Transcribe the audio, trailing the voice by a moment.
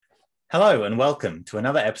Hello and welcome to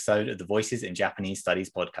another episode of the Voices in Japanese Studies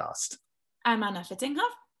podcast. I'm Anna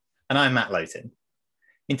Fittinghoff. And I'm Matt Lowton.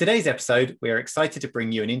 In today's episode, we are excited to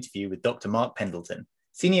bring you an interview with Dr. Mark Pendleton,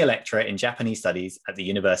 Senior Lecturer in Japanese Studies at the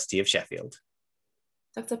University of Sheffield.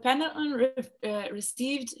 Dr. Pendleton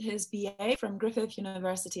received his BA from Griffith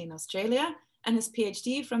University in Australia and his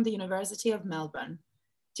PhD from the University of Melbourne.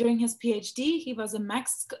 During his PhD, he was a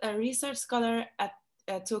Max Research Scholar at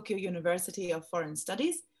Tokyo University of Foreign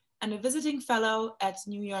Studies and a visiting fellow at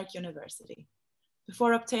New York University.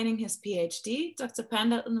 Before obtaining his PhD, Dr.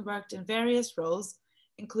 Pendleton worked in various roles,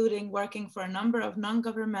 including working for a number of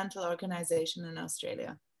non-governmental organizations in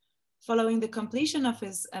Australia. Following the completion of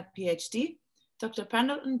his PhD, Dr.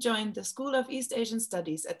 Pendleton joined the School of East Asian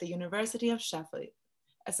Studies at the University of Sheffield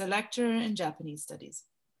as a lecturer in Japanese studies.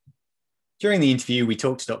 During the interview, we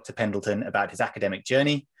talked to Dr. Pendleton about his academic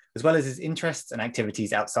journey, as well as his interests and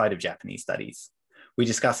activities outside of Japanese studies. We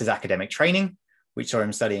discuss his academic training, which saw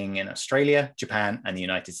him studying in Australia, Japan, and the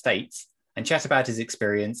United States, and chat about his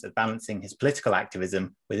experience of balancing his political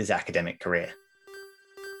activism with his academic career.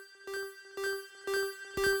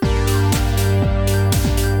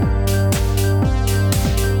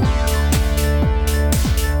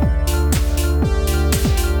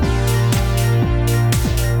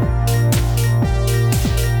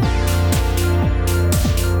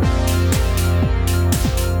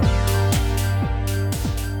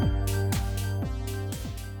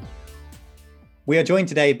 We are joined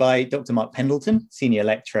today by Dr. Mark Pendleton, Senior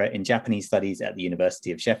Lecturer in Japanese Studies at the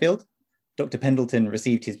University of Sheffield. Dr. Pendleton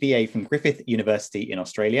received his BA from Griffith University in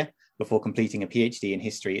Australia before completing a PhD in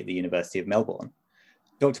History at the University of Melbourne.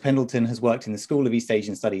 Dr. Pendleton has worked in the School of East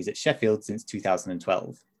Asian Studies at Sheffield since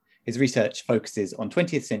 2012. His research focuses on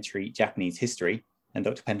 20th century Japanese history, and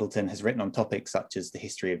Dr. Pendleton has written on topics such as the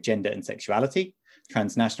history of gender and sexuality,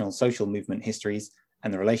 transnational social movement histories,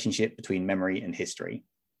 and the relationship between memory and history.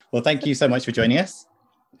 Well, thank you so much for joining us.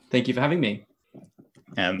 Thank you for having me.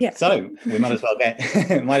 So we might as well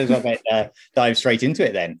dive straight into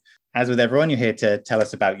it then. As with everyone, you're here to tell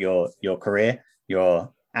us about your career,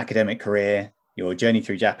 your academic career, your journey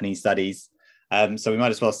through Japanese studies. So we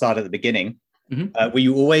might as well start at the beginning. Mm-hmm. Were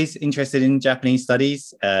you always interested in Japanese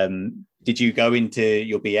studies? Did you go into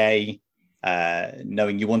your BA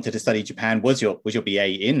knowing you wanted to study Japan? Was your BA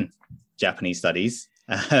in Japanese studies?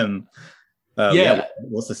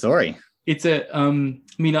 What's the story? It's I'm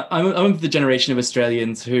of the generation of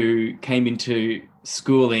Australians who came into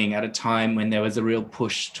schooling at a time when there was a real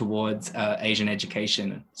push towards Asian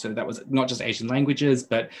education. So that was not just Asian languages,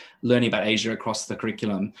 but learning about Asia across the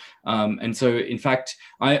curriculum. And so, in fact,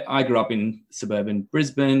 I grew up in suburban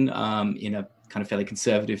Brisbane in a kind of fairly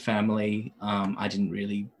conservative family. I didn't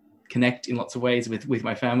really connect in lots of ways with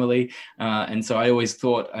my family. And so I always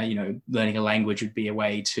thought, learning a language would be a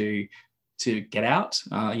way to get out,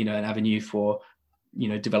 an avenue for,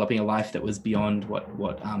 developing a life that was beyond what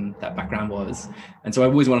that background was. And so I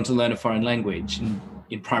always wanted to learn a foreign language. And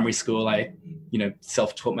in primary school, I,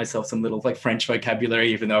 self-taught myself some little French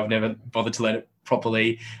vocabulary, even though I've never bothered to learn it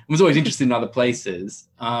properly. I was always interested in other places.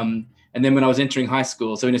 And then when I was entering high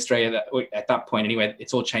school, so in Australia, at that point anyway,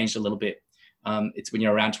 it's all changed a little bit. It's when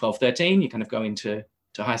you're around 12, 13, you kind of go into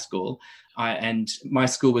high school. And my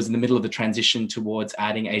school was in the middle of the transition towards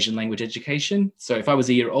adding Asian language education. So if I was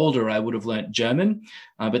a year older, I would have learnt German.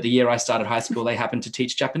 But the year I started high school, they happened to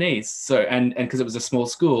teach Japanese. So, and because it was a small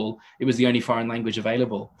school, it was the only foreign language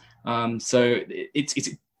available. So it's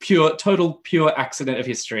total pure accident of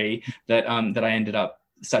history that I ended up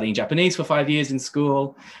studying Japanese for 5 years in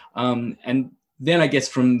school. And then I guess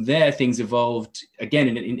from there, things evolved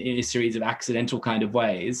again in a series of accidental kind of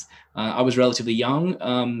ways. I was relatively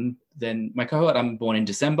young than my cohort. I'm born in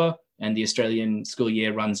December, and the Australian school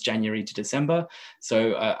year runs January to December.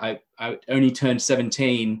 So I only turned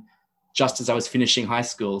 17 just as I was finishing high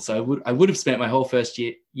school. So I would have spent my whole first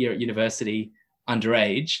year at university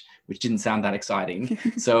underage, which didn't sound that exciting.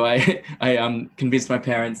 So I convinced my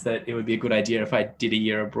parents that it would be a good idea if I did a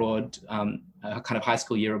year abroad, a kind of high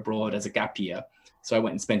school year abroad as a gap year. So I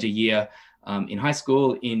went and spent a year in high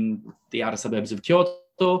school in the outer suburbs of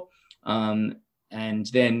Kyoto, and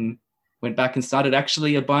then went back and started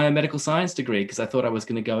actually a biomedical science degree because I thought I was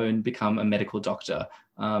going to go and become a medical doctor.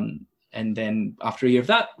 And then after a year of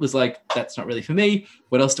that, was like, that's not really for me.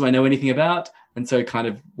 What else do I know anything about? And so kind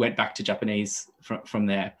of went back to Japanese from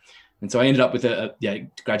there. And so I ended up with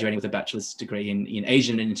graduating with a bachelor's degree in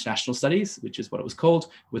Asian and International Studies, which is what it was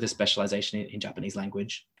called, with a specialization in Japanese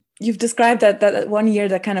language. You've described that 1 year,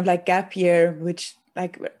 that kind of gap year, which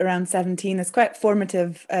around 17 is quite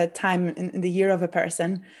formative time in the year of a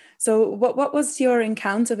person. So what was your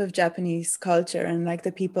encounter with Japanese culture and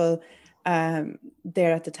the people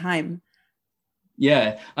there at the time?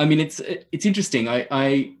 Yeah, I mean, it's interesting.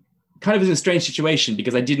 I kind of was in a strange situation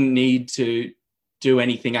because I didn't need to do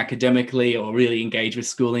anything academically or really engage with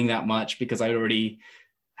schooling that much because I already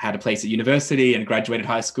had a place at university and graduated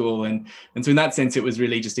high school, and so in that sense, it was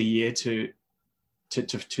really just a year to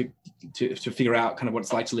figure out kind of what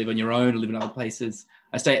it's like to live on your own, live in other places.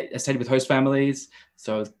 I stayed with host families,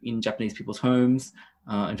 so I was in Japanese people's homes.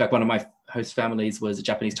 In fact, one of my host families was a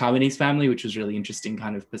Japanese Taiwanese family, which was really interesting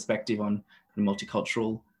kind of perspective on the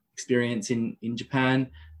multicultural experience in Japan.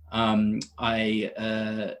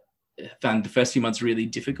 I found the first few months really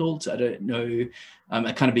difficult. I don't know,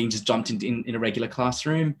 I kind of being just jumped in a regular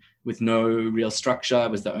classroom with no real structure. I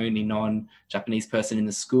was the only non-Japanese person in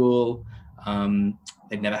the school.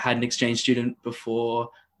 They'd never had an exchange student before.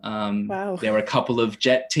 Wow. There were a couple of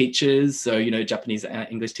JET teachers, so, you know, Japanese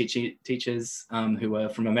English teachers who were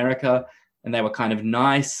from America, and they were kind of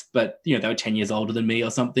nice, but, you know, they were 10 years older than me or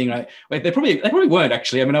something, right? Wait, they probably weren't,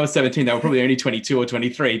 actually. I mean, I was 17, they were probably only 22 or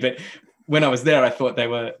 23, but when I was there, I thought they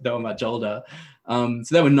were much older. So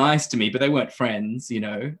they were nice to me, but they weren't friends, you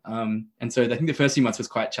know? And so I think the first few months was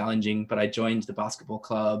quite challenging, but I joined the basketball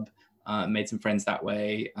club, made some friends that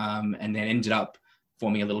way, and then ended up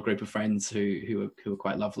forming a little group of friends who were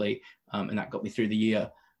quite lovely, and that got me through the year.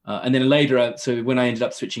 And then later, so when I ended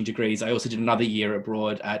up switching degrees, I also did another year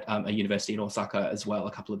abroad at a university in Osaka as well,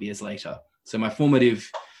 a couple of years later. So my formative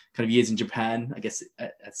kind of years in Japan, I guess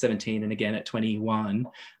at 17 and again at 21,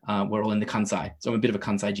 were all in the Kansai. So I'm a bit of a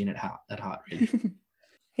Kansai-jin at heart, really.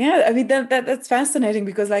 Yeah, I mean, that's fascinating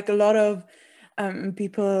because like a lot of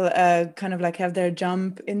people kind of like have their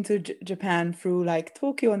jump into Japan through like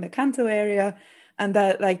Tokyo and the Kanto area. And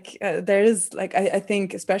that like there is like, I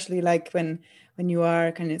think especially like when you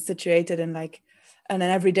are kind of situated in like an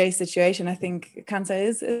everyday situation, I think Kansai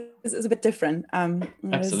is a bit different.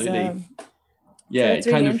 Absolutely. Yeah, so it's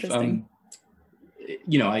it really kind interesting. of,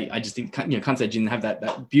 you know, I just think, you know, Kansai-jin have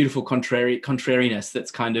that beautiful contrariness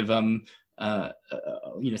that's kind of,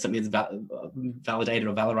 you know, something that's validated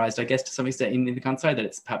or valorized, I guess, to some extent in the Kansai, that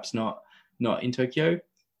it's perhaps not in Tokyo.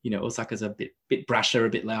 You know, Osaka's a bit brasher, a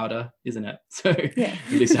bit louder, isn't it? So Yeah.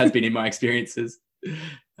 at least it has been in my experiences.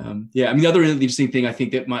 Yeah, I mean, the other really interesting thing I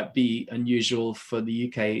think that might be unusual for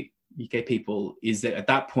the UK people is that at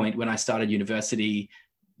that point, when I started university,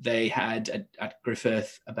 they had at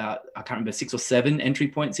Griffith about, I can't remember, 6 or 7 entry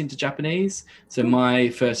points into Japanese. So my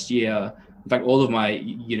first year, in fact, all of my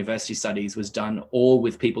university studies was done all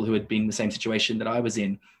with people who had been in the same situation that I was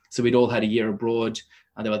in. So we'd all had a year abroad.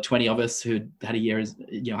 There were 20 of us who had a year as,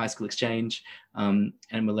 you know, high school exchange, and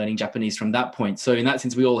were learning Japanese from that point. So in that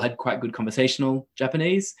sense, we all had quite good conversational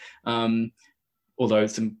Japanese, although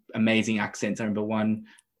some amazing accents. I remember one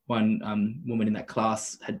woman in that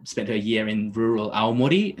class had spent her year in rural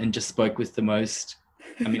Aomori and just spoke with the most,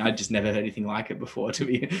 I mean, I'd just never heard anything like it before, to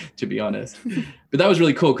be honest. But that was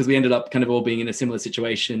really cool because we ended up kind of all being in a similar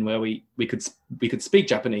situation where we could speak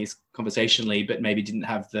Japanese conversationally, but maybe didn't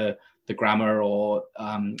have the grammar or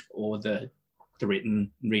the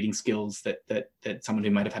written reading skills that someone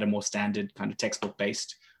who might have had a more standard kind of textbook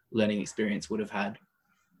based learning experience would have had.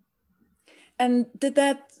 And did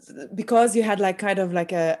that, because you had like kind of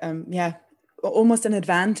like a almost an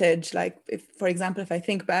advantage, like if, for example, if I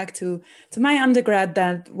think back to my undergrad,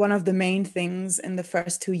 that one of the main things in the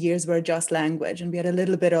first 2 years were just language, and we had a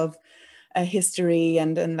little bit of history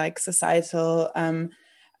and like societal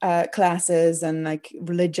classes and like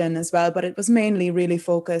religion as well, but it was mainly really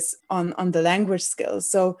focused on the language skills.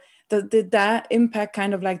 So did that impact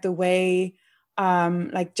kind of like the way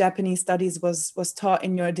like Japanese studies was taught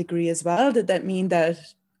in your degree as well? Did that mean that,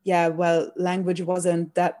 language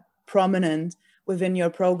wasn't that prominent within your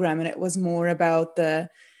program and it was more about the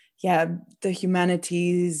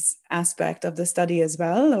humanities aspect of the study as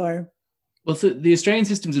well, or? Well, so the Australian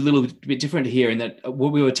system's a little bit different here in that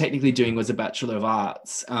what we were technically doing was a Bachelor of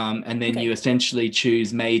Arts, and then you essentially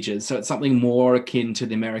choose majors. So it's something more akin to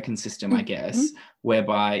the American system, I guess,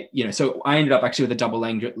 whereby, you know, so I ended up actually with a double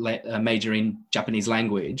major in Japanese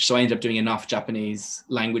language. So I ended up doing enough Japanese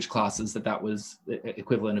language classes that was the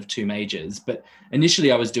equivalent of 2 majors. But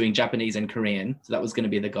initially I was doing Japanese and Korean. So that was going to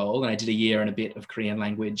be the goal. And I did a year and a bit of Korean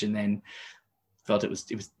language and then felt it was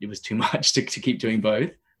too much to keep doing both,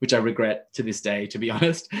 which I regret to this day, to be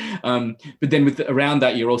honest. But then around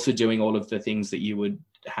that, you're also doing all of the things that you would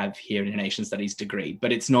have here in an Asian studies degree,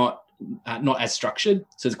 but it's not as structured.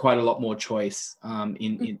 So there's quite a lot more choice,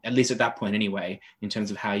 in at least at that point anyway, in terms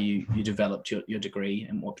of how you developed your degree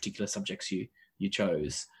and what particular subjects you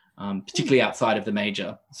chose, particularly outside of the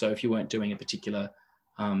major. So if you weren't doing a particular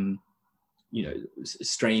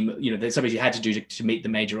stream, there's something you had to do to meet the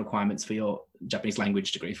major requirements for your Japanese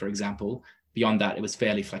language degree, for example. Beyond that, it was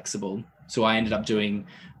fairly flexible. So I ended up doing,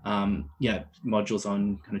 modules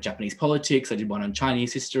on kind of Japanese politics. I did one on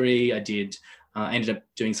Chinese history. I ended up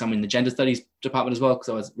doing some in the gender studies department as well, because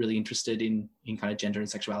I was really interested in kind of gender and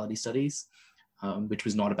sexuality studies, which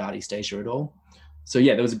was not about East Asia at all. So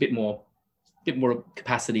yeah, there was a bit more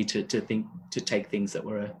capacity to take things that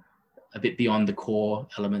were a bit beyond the core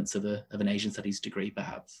elements of an Asian studies degree,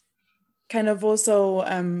 perhaps. Kind of also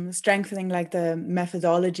strengthening like the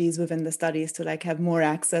methodologies within the studies to like have more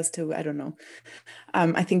access to, I don't know.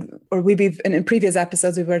 I think, or in previous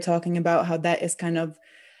episodes, we were talking about how that is kind of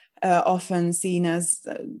often seen as,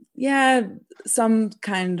 some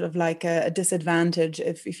kind of like a disadvantage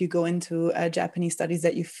if you go into Japanese studies,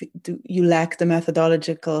 that you lack the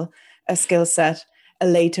methodological skill set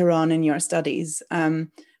later on in your studies.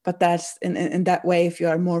 But that's in that way, if you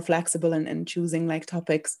are more flexible in choosing like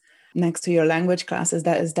topics next to your language classes,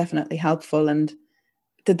 that is definitely helpful. And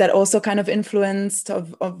did that also kind of influence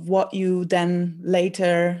of what you then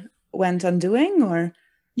later went on doing, or?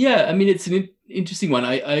 Yeah, I mean, it's an interesting one.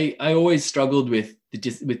 I always struggled with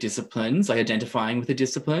disciplines, like identifying with a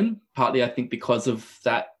discipline, partly I think because of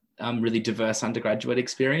that really diverse undergraduate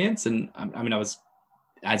experience. And I mean, I was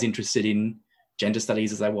as interested in gender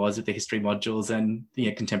studies as I was with the history modules and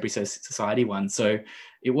the contemporary society one. So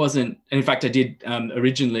it wasn't, and in fact, I did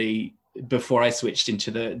originally, before I switched into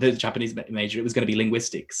the Japanese major, it was going to be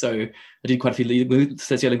linguistics. So I did quite a few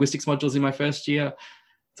sociolinguistics modules in my first year.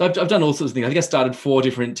 So I've done all sorts of things. I think I started 4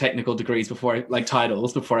 different technical degrees before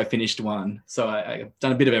I finished one. So I've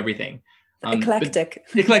done a bit of everything. Eclectic.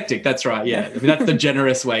 Eclectic, that's right. Yeah, I mean, that's the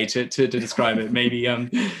generous way to describe it. Maybe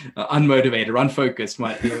unmotivated or unfocused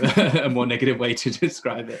might be a more negative way to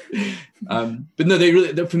describe it. But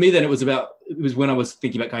no, for me then it was when I was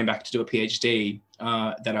thinking about going back to do a PhD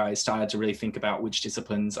that I started to really think about which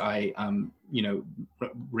disciplines I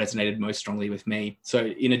resonated most strongly with me. So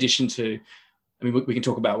in addition to, I mean, we can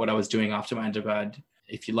talk about what I was doing after my undergrad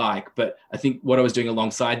if you like, but I think what I was doing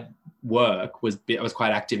alongside work was I was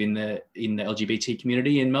quite active in the LGBT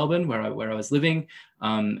community in Melbourne, where I was living,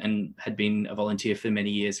 and had been a volunteer for many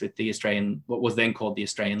years with the Australian, what was then called the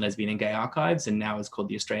Australian Lesbian and Gay Archives, and now is called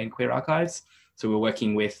the Australian Queer Archives. So we're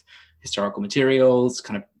working with historical materials,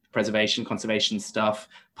 kind of preservation, conservation stuff,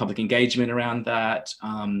 public engagement around that,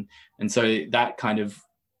 and so that kind of,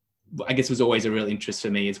 I guess, was always a real interest for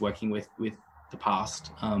me, is working with the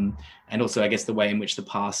past, and also I guess the way in which the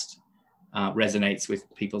past resonates with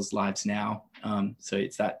people's lives now. So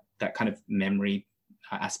it's that kind of memory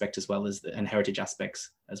aspect, as well as and heritage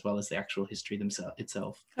aspects, as well as the actual history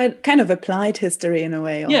itself. Kind of applied history in a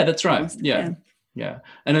way. Yeah, that's right. Yeah.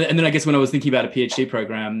 And then I guess when I was thinking about a PhD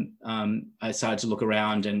program, I started to look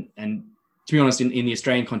around, and to be honest, in the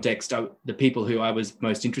Australian context, the people who I was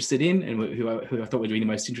most interested in and who I thought were doing the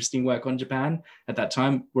most interesting work on Japan at that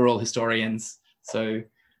time were all historians. So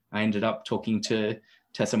I ended up talking to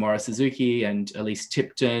Tessa Morris-Suzuki and Elise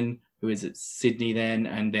Tipton, who was at Sydney then,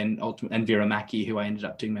 and Vera Mackey, who I ended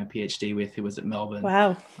up doing my PhD with, who was at Melbourne.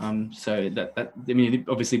 Wow. So that I mean,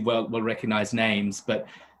 obviously well recognized names, but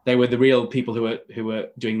they were the real people who were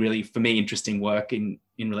doing really, for me, interesting work in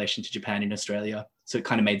relation to Japan in Australia. So it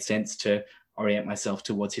kind of made sense to orient myself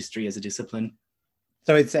towards history as a discipline.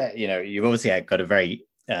 So it's you've obviously got a very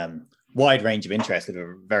wide range of interests, with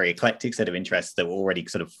a very eclectic set of interests that were already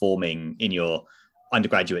sort of forming in your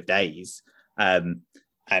undergraduate days, and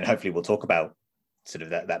hopefully we'll talk about sort of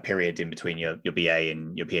that period in between your BA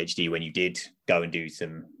and your PhD, when you did go and do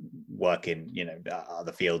some work in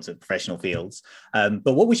other fields, of professional fields.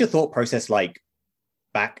 But what was your thought process like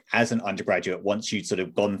back as an undergraduate, once you'd sort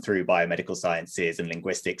of gone through biomedical sciences and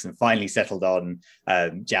linguistics and finally settled on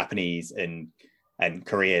Japanese and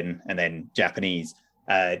Korean and then Japanese?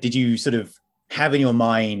 Did you sort of have in your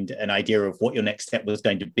mind an idea of what your next step was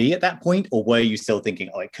going to be at that point, or were you still thinking,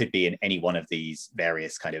 it could be in any one of these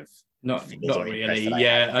various kind of not really?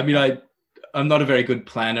 Yeah, I mean, I'm not a very good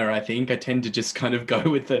planner. I think I tend to just kind of go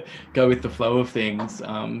with the flow of things.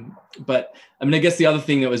 But I mean, I guess the other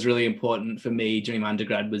thing that was really important for me during my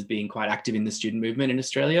undergrad was being quite active in the student movement in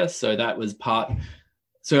Australia. So that was part.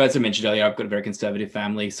 So as I mentioned earlier, I've got a very conservative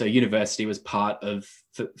family. So university was part of,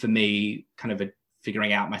 for me, kind of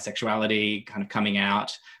figuring out my sexuality, kind of coming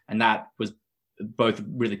out. And that was both a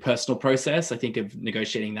really personal process, I think, of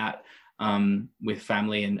negotiating that with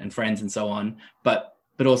family and friends and so on. But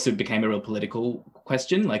also became a real political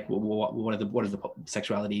question, like what does the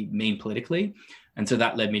sexuality mean politically? And so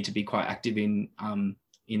that led me to be quite active in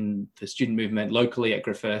the student movement locally at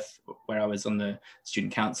Griffith, where I was on the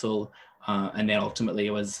student council, and then ultimately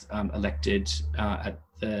was elected at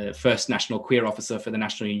the first national queer officer for the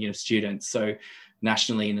National Union of Students. So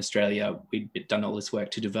nationally in Australia, we'd done all this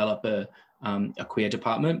work to develop a queer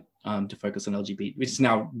department to focus on LGBT, which has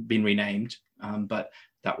now been renamed. But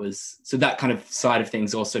that kind of side of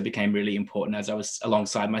things also became really important as I was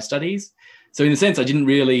alongside my studies. So in a sense,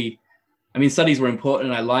 studies were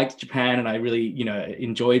important. I liked Japan and I really,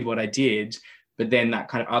 enjoyed what I did. But then that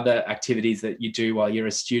kind of other activities that you do while you're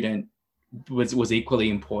a student was equally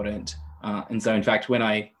important. And so in fact, when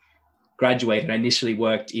I graduated, I initially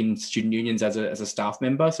worked in student unions as a staff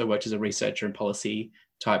member. So I worked as a researcher and policy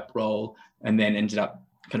type role, and then ended up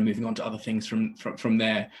kind of moving on to other things from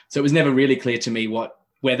there. So it was never really clear to me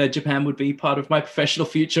whether Japan would be part of my professional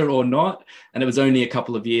future or not. And it was only a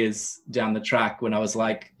couple of years down the track when I was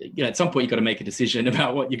like, at some point you've got to make a decision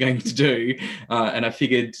about what you're going to do. And I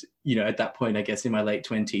figured, at that point, I guess in my late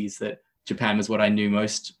 20s, that Japan was what I knew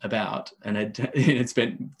most about and had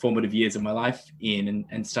spent formative years of my life in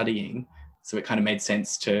and studying. So it kind of made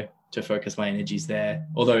sense to focus my energies there.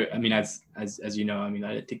 Although, as you know, I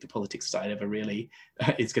don't think the politics side ever really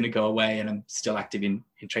is going to go away, and I'm still active in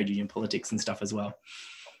trade union politics and stuff as well.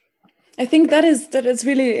 I think that is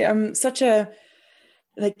really such a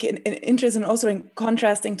an interest, and also in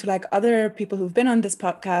contrasting to other people who've been on this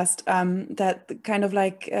podcast, that kind of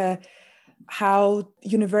how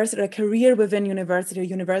university, a career within university or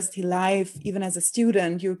university life, even as a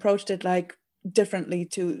student, you approached it differently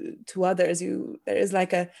to others. There is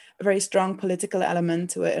a very strong political element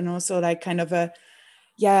to it, and also I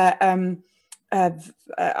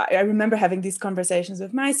remember having these conversations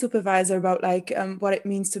with my supervisor about what it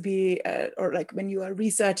means to be or when you are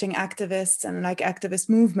researching activists and activist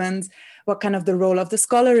movements, what kind of the role of the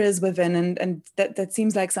scholar is within, and that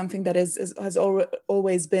seems like something that has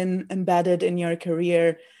always been embedded in your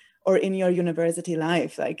career or in your university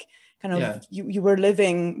life. You were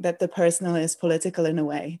living that the personal is political in a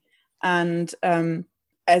way, and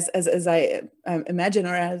as I imagine,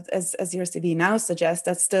 or as your CV now suggests,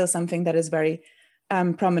 that's still something that is very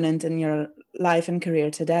prominent in your life and career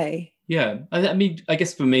today. Yeah, I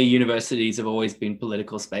guess for me, universities have always been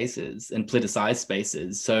political spaces and politicized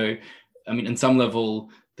spaces. So, on some level,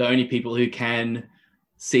 the only people who can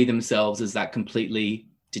see themselves as that completely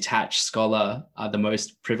detached scholar are the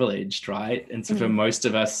most privileged, right? And so for most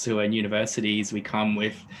of us who are in universities, we come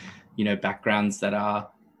with, backgrounds that are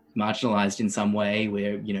marginalized in some way,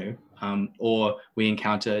 where, or we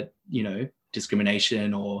encounter,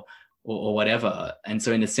 discrimination or whatever. And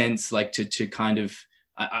so in a sense, to kind of,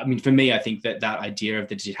 for me, I think that idea of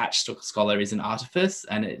the detached scholar is an artifice,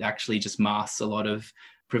 and it actually just masks a lot of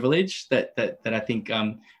privilege that I think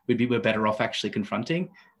we're better off actually confronting.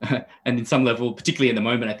 And in some level, particularly in the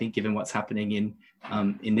moment, I think, given what's happening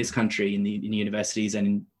in this country, in the universities and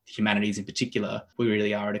in humanities in particular, we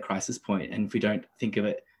really are at a crisis point. And if we don't think of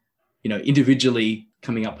it, individually,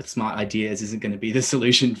 coming up with smart ideas isn't going to be the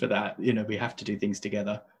solution for that. We have to do things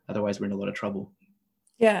together. Otherwise, we're in a lot of trouble.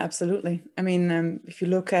 Yeah, absolutely. If you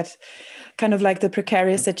look at kind of the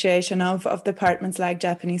precarious situation of departments like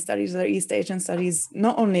Japanese studies or East Asian studies,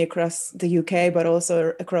 not only across the UK, but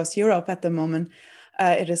also across Europe at the moment,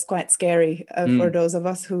 it is quite scary for those of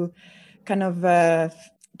us who kind of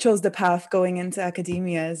chose the path going into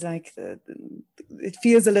academia. Is it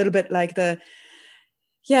feels a little bit like the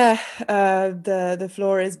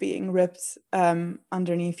floor is being ripped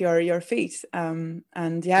underneath your feet, and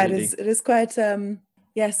really. it is quite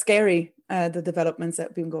scary, the developments that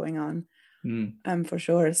have been going on, for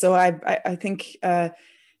sure. So I think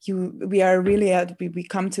we are really we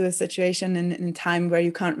come to a situation in time where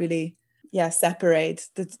you can't really separate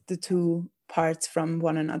the two parts from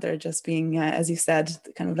one another, just being as you said,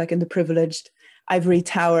 kind of in the privileged ivory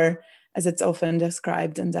tower as it's often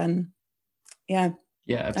described, and then Yeah,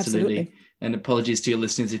 absolutely. And apologies to your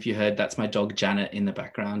listeners if you heard, that's my dog Janet in the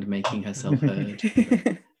background making herself heard.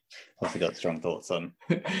 Also got strong thoughts on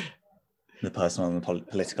the personal and the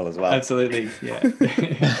political as well. Absolutely, yeah.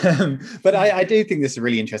 But I do think this is a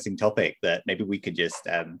really interesting topic that maybe we could just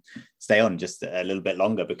stay on just a little bit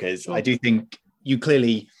longer, because I do think you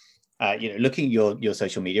clearly, looking at your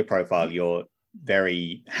social media profile, you're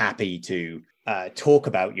very happy to talk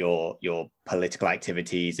about your political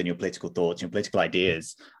activities and your political thoughts, your political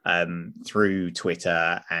ideas through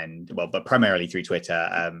Twitter, but primarily through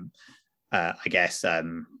Twitter. I guess,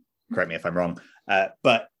 correct me if I'm wrong,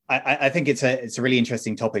 but I think it's a really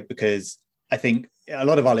interesting topic, because I think a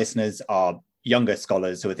lot of our listeners are younger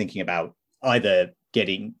scholars who are thinking about either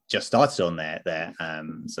getting just started on their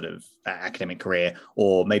sort of academic career,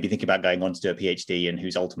 or maybe thinking about going on to do a PhD and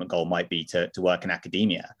whose ultimate goal might be to work in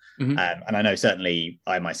academia. And I know certainly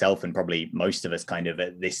I myself, and probably most of us kind of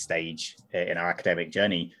at this stage in our academic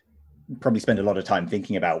journey, probably spend a lot of time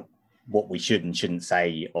thinking about what we should and shouldn't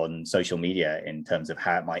say on social media in terms of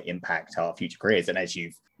how it might impact our future careers. And as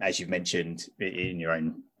you've mentioned in your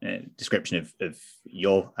own description of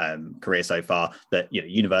your career so far, that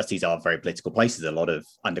universities are very political places. A lot of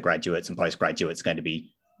undergraduates and postgraduates are going to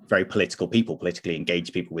be very political people, politically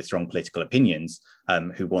engaged people with strong political opinions,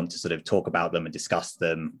 who want to sort of talk about them and discuss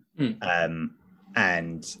them.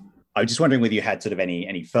 And I was just wondering whether you had sort of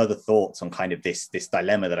any further thoughts on kind of this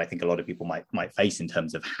dilemma that I think a lot of people might face in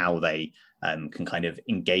terms of how they can kind of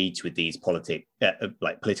engage with these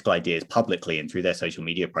political ideas publicly and through their social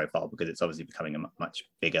media profile, because it's obviously becoming a much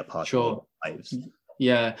bigger part of their lives.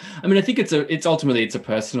 Yeah, I mean, I think it's ultimately a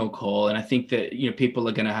personal call, and I think that people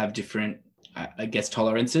are going to have different, I guess,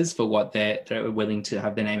 tolerances for what they're willing to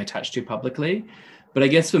have their name attached to publicly. But I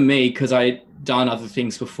guess for me, because I'd done other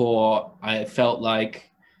things before, I felt like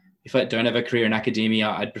if I don't have a career in academia,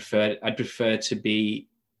 I'd prefer to be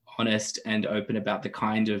honest and open about the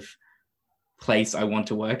kind of place I want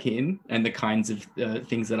to work in and the kinds of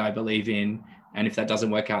things that I believe in. And if that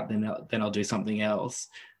doesn't work out, then I'll do something else.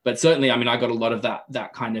 But certainly, I mean, I got a lot of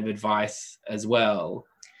that kind of advice as well.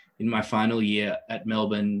 In my final year at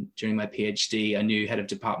Melbourne during my PhD, a new head of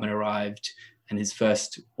department arrived, and his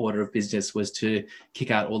first order of business was to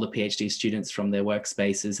kick out all the PhD students from their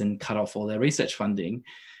workspaces and cut off all their research funding.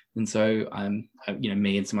 And so,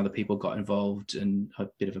 me and some other people got involved in a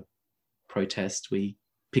bit of a protest. We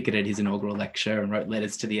picketed his inaugural lecture and wrote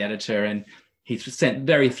letters to the editor. And he sent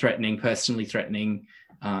very personally threatening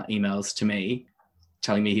emails to me,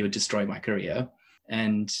 telling me he would destroy my career.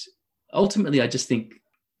 And ultimately, I just think,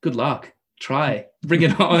 good luck, try, bring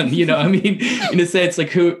it on. I mean, in a sense,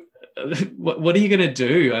 like what are you going to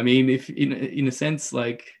do? I mean, if in a sense,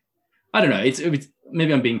 like, I don't know, it's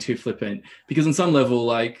maybe I'm being too flippant, because on some level,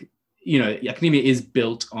 like, academia is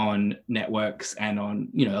built on networks, and on,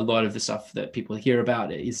 a lot of the stuff that people hear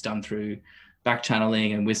about it is done through back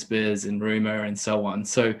channeling and whispers and rumor and so on.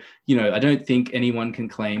 So, I don't think anyone can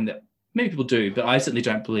claim that. Maybe people do, but I certainly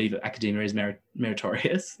don't believe that academia is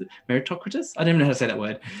meritocratic. I don't even know how to say that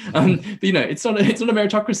word. But it's not a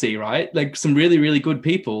meritocracy, right? Like, some really, really good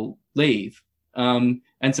people leave, and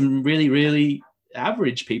some really, really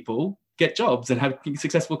average people get jobs and have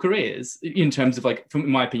successful careers, in terms of, like, from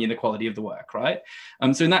my opinion, the quality of the work, right?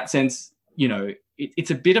 So in that sense,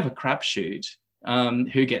 it's a bit of a crapshoot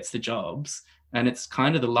who gets the jobs, and it's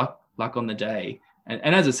kind of the luck on the day.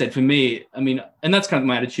 And as I said, for me, I mean, and that's kind of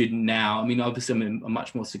my attitude now. I mean, obviously I'm in a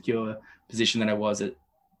much more secure position than I was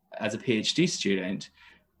as a PhD student.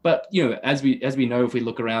 But, as we know, if we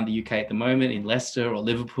look around the UK at the moment, in Leicester or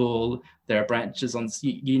Liverpool, there are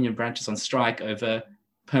union branches on strike over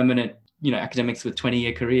permanent, academics with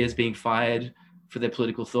 20-year careers being fired for their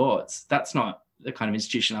political thoughts. That's not the kind of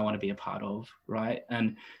institution I want to be a part of, right?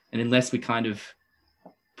 And unless we kind of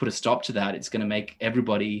put a stop to that, it's going to make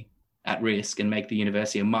everybody at risk and make the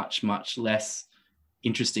university a much, much less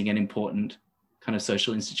interesting and important kind of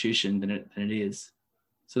social institution than it is.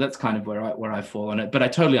 So that's kind of where I fall on it. But I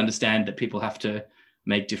totally understand that people have to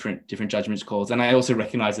make different judgment calls. And I also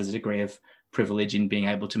recognize there's a degree of privilege in being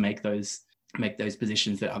able to make those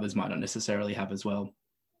positions that others might not necessarily have as well.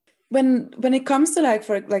 When it comes to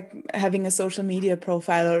having a social media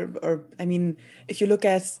profile, or I mean, if you look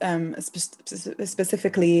at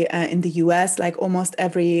specifically in the US, like almost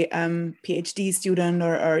every PhD student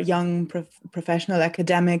or young professional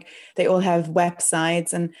academic, they all have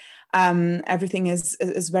websites, and everything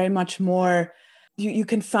is very much more. You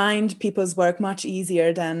can find people's work much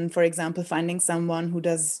easier than, for example, finding someone who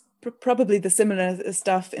does probably the similar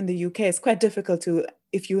stuff in the UK. It's quite difficult to,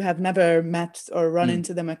 if you have never met or run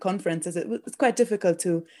into them at conferences, it's quite difficult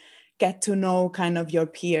to get to know kind of your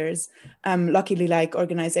peers. Luckily, like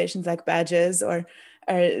organizations like Badges or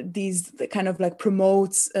these kind of like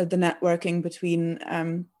promotes the networking between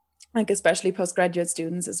like especially postgraduate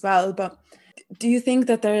students as well. But do you think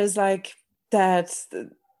that there is like that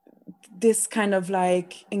this kind of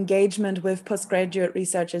like engagement with postgraduate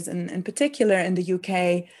researchers in particular in the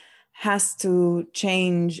UK has to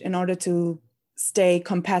change in order to stay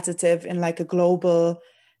competitive in like a global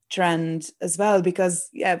trend as well? Because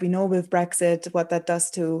we know with Brexit what that does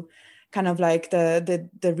to kind of like the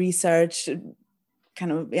research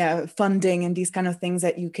kind of funding and these kind of things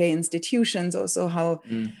at UK institutions, also how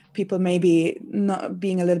people maybe not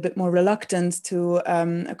being a little bit more reluctant to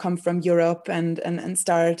come from Europe and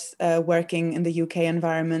start working in the UK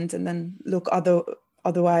environment and then look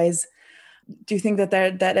otherwise. Do you think that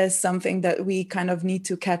that is something that we kind of need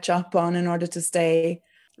to catch up on in order to stay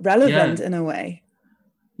relevant in a way?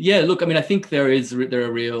 Yeah, look, I mean, I think there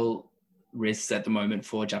are real risks at the moment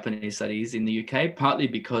for Japanese studies in the UK, partly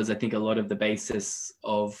because I think a lot of the basis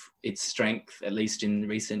of its strength, at least in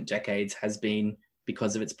recent decades, has been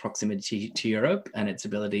because of its proximity to Europe and its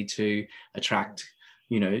ability to attract,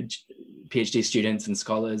 PhD students and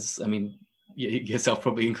scholars. I mean, yourself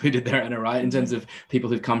probably included there, Anna, right? In terms of people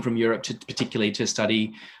who've come from Europe particularly to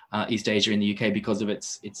study East Asia in the UK because of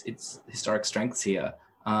its historic strengths here.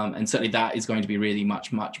 And certainly that is going to be really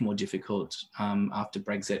much more difficult after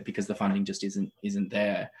Brexit because the funding just isn't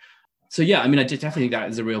there. So yeah, I mean, I definitely think that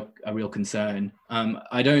is a real concern.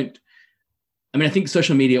 I think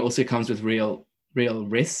social media also comes with real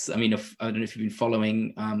risks. I mean, I don't know if you've been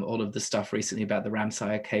following all of the stuff recently about the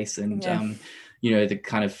Ramsar case and the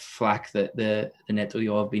kind of flack that the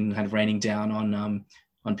Net-Uyo have been kind of raining down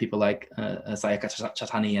on people like Sayaka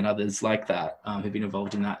Chatani and others like that who've been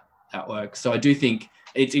involved in that work. So I do think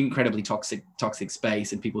it's incredibly toxic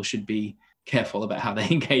space, and people should be careful about how they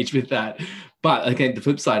engage with that. But again, the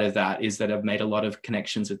flip side of that is that I've made a lot of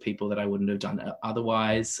connections with people that I wouldn't have done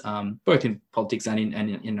otherwise, both in politics and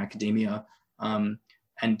in academia. And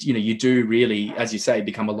you do really, as you say,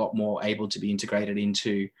 become a lot more able to be integrated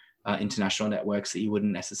into international networks that you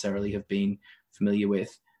wouldn't necessarily have been familiar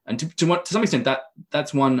with. And to some extent,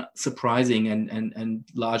 that's one surprising and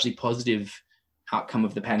largely positive outcome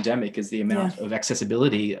of the pandemic is the amount of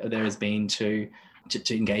accessibility there has been to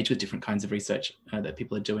engage with different kinds of research that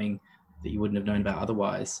people are doing that you wouldn't have known about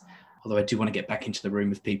otherwise. Although I do want to get back into the room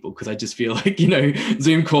with people because I just feel like,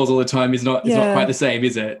 Zoom calls all the time is not quite the same,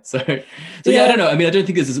 is it? So I don't know. I mean, I don't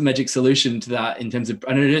think there's a magic solution to that in terms of,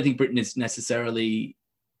 I don't think Britain is necessarily,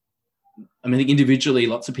 I think individually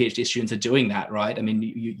lots of PhD students are doing that, right? I mean,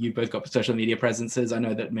 you both got social media presences. I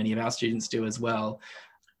know that many of our students do as well.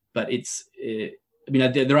 But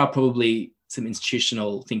there are probably some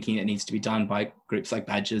institutional thinking that needs to be done by groups like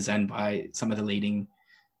Badgers and by some of the leading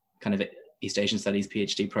kind of East Asian Studies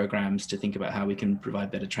PhD programs to think about how we can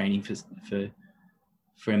provide better training for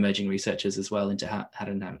emerging researchers as well into how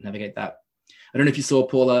to navigate that. I don't know if you saw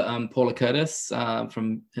Paula Curtis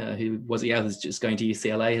who's just going to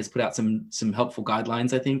UCLA, has put out some helpful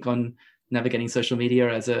guidelines, I think, on navigating social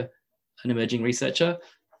media as an emerging researcher.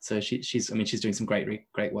 So she's doing some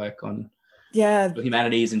great work on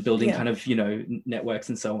humanities and building kind of networks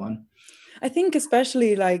and so on. I think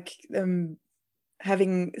especially like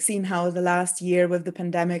having seen how the last year with the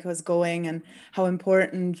pandemic was going and how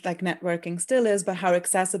important like networking still is, but how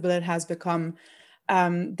accessible it has become.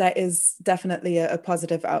 That is definitely a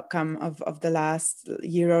positive outcome of the last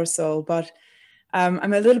year or so. But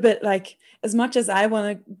I'm a little bit like, as much as I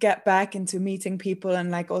want to get back into meeting people and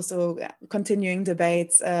like also continuing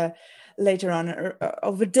debates later on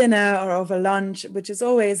over dinner or over lunch, which is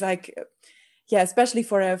always like, especially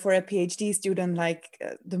for a PhD student, like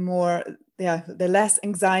the less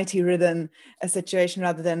anxiety ridden a situation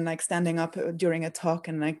rather than like standing up during a talk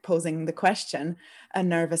and like posing the question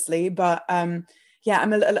nervously. But I'm a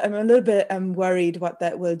little bit worried what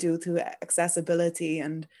that will do to accessibility,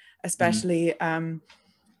 and especially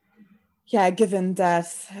given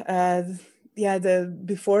that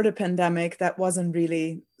before the pandemic that wasn't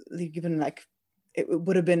really given, like it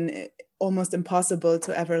would have been almost impossible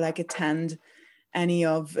to ever like attend any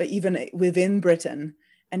of, even within Britain,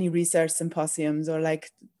 any research symposiums or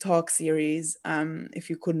like talk series if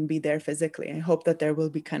you couldn't be there physically. I hope that there will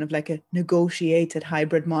be kind of like a negotiated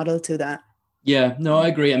hybrid model to that. Yeah, no, I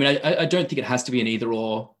agree. I mean, I don't think it has to be an either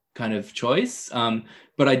or kind of choice,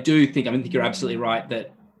 but I think you're absolutely right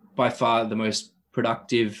that by far the most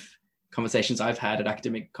productive conversations I've had at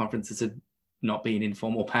academic conferences have not been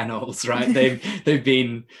informal panels, right? They've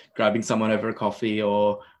been grabbing someone over a coffee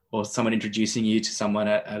or someone introducing you to someone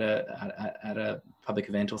at a public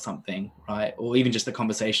event or something, right? Or even just the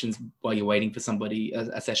conversations while you're waiting for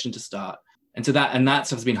a session to start. And so that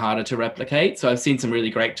stuff's been harder to replicate. So I've seen some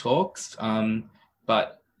really great talks,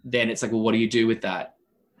 but then it's like, well, what do you do with that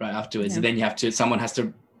right afterwards? And then someone has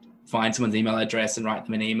to find someone's email address and write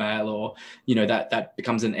them an email, or, that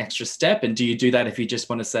becomes an extra step. And do you do that if you just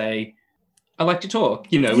want to say, I like to talk,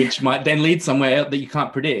 which might then lead somewhere that you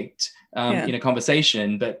can't predict in a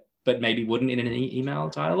conversation, but maybe wouldn't in an email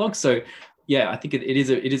dialogue. So I think it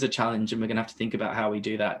is a challenge, and we're gonna have to think about how we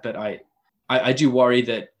do that. But I do worry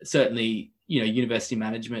that certainly university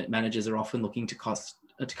managers are often looking to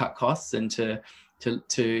cut costs and to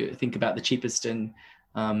think about the cheapest and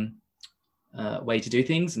way to do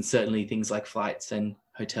things. And certainly things like flights and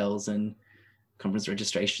hotels and conference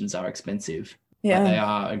registrations are expensive. But they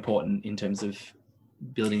are important in terms of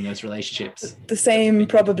building those relationships. The same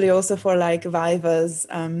probably also for like Vivas,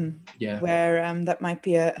 where that might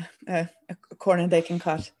be a corner they can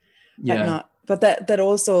cut. But that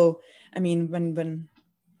also, I mean, when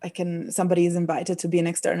somebody is invited to be an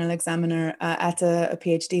external examiner at a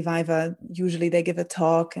PhD Viva, usually they give a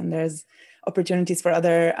talk and there's opportunities for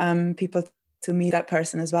other people to meet that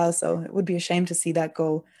person as well. So it would be a shame to see that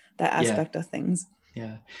go, that aspect of things.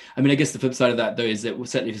 Yeah, I mean, I guess the flip side of that though is that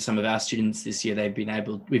certainly for some of our students this year,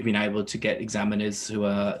 we've been able to get examiners who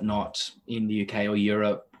are not in the UK or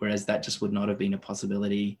Europe, whereas that just would not have been a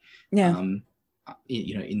possibility.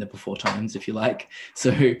 In the before times, if you like.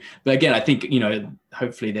 So, but again, I think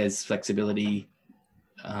hopefully there's flexibility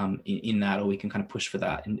in that, or we can kind of push for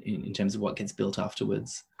that in terms of what gets built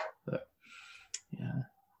afterwards. But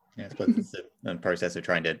I suppose it's a process of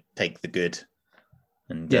trying to take the good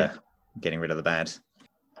and getting rid of the bad,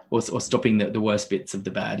 or stopping the worst bits of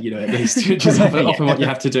the bad, at least, which is often what you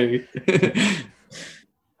have to do.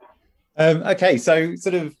 Okay, so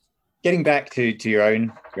sort of getting back to your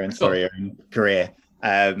own career.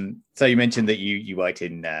 So you mentioned that you worked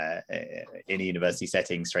in a university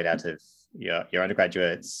setting straight out of your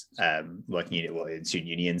undergraduates, working in student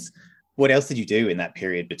unions. What else did you do in that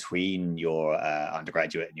period between your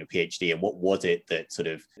undergraduate and your PhD, and what was it that sort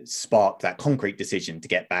of sparked that concrete decision to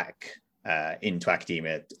get back into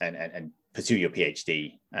academia and pursue your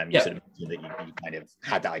PhD? You sort of mentioned that you kind of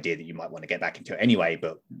had the idea that you might want to get back into it anyway,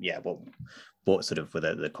 but what sort of were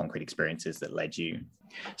the concrete experiences that led you?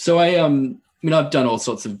 So I've done all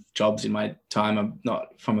sorts of jobs in my time. I'm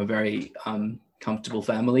not from a very comfortable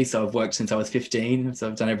family, so I've worked since I was 15. So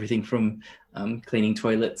I've done everything from cleaning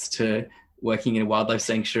toilets to working in a wildlife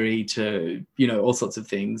sanctuary to all sorts of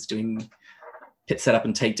things, doing pit setup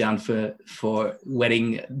and takedown for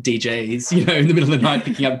wedding DJs, in the middle of the night,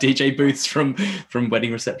 picking up DJ booths from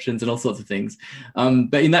wedding receptions and all sorts of things.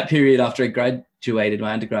 But in that period, after I graduated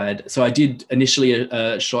my undergrad, so I did initially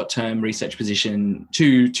a short-term research position,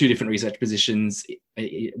 two different research positions,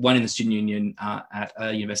 one in the student union at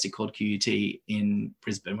a university called QUT in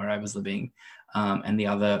Brisbane, where I was living, and the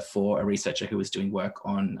other for a researcher who was doing work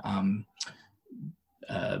on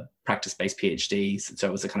practice-based PhDs. So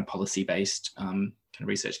it was a kind of policy-based kind of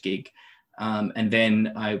research gig. And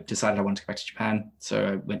then I decided I wanted to go back to Japan. So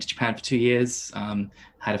I went to Japan for 2 years,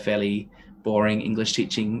 had a fairly boring English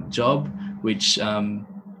teaching job, which I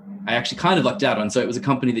actually kind of lucked out on. So it was a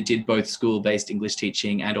company that did both school-based English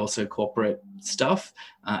teaching and also corporate stuff.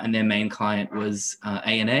 And their main client was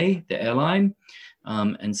ANA, the airline.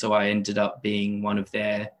 And so I ended up being one of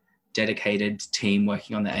their dedicated team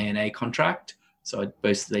working on the ANA contract. So I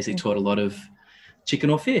basically taught a lot of chicken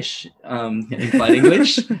or fish in flight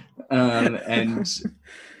English. And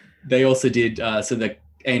they also did, so the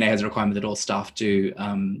ANA has a requirement that all staff do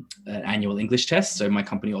an annual English test. So my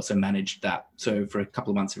company also managed that. So for a couple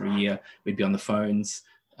of months every year, we'd be on the phones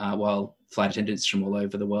while flight attendants from all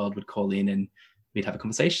over the world would call in, and we'd have a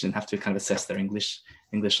conversation and have to kind of assess their English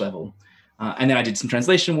level. And then I did some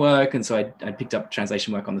translation work. And so I picked up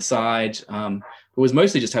translation work on the side. But was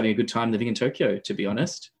mostly just having a good time living in Tokyo, to be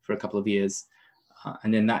honest, for a couple of years.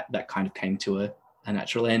 And then that kind of came to a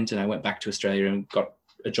natural end. And I went back to Australia and got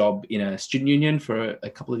a job in a student union for a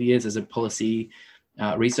couple of years as a policy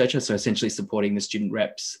researcher. So essentially supporting the student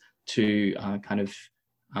reps to kind of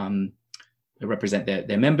represent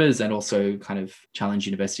their members and also kind of challenge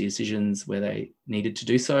university decisions where they needed to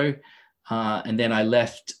do so. And then I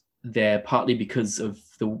left there partly because of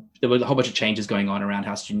there were a whole bunch of changes going on around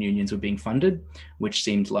how student unions were being funded, which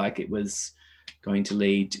seemed like it was going to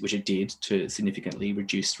lead, which it did, to significantly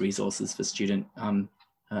reduced resources for student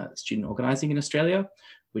organising in Australia,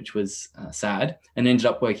 which was sad. And ended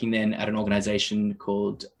up working then at an organisation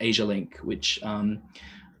called AsiaLink, which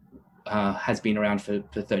has been around for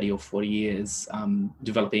 30 or 40 years,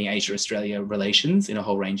 developing Asia-Australia relations in a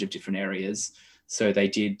whole range of different areas. So they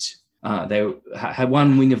did. They had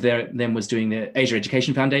one wing of them was doing the Asia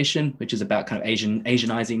Education Foundation, which is about kind of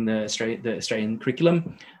Asianizing the Australian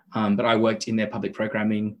curriculum. But I worked in their public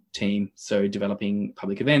programming team, so developing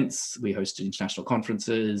public events. We hosted international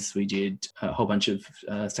conferences. We did a whole bunch of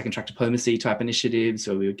second track diplomacy type initiatives,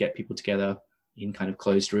 so we would get people together in kind of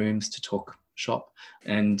closed rooms to talk shop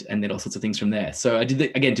and then all sorts of things from there. So I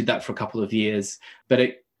did that for a couple of years. But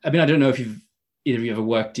I don't know if either of you ever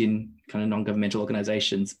worked in kind of non-governmental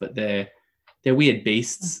organizations, but they're weird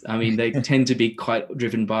beasts. I mean, they tend to be quite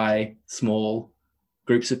driven by small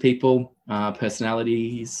groups of people.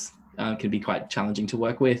 Personalities can be quite challenging to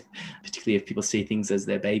work with, particularly if people see things as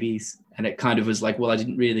their babies. And it kind of was like, well, I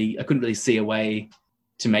couldn't really see a way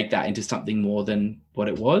to make that into something more than what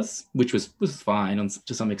it was, which was fine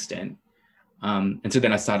to some extent. And so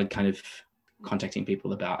then I started kind of contacting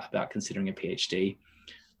people about considering a PhD.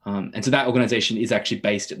 And so that organization is actually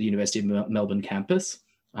based at the University of Melbourne campus,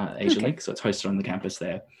 AsiaLink. Okay. So it's hosted on the campus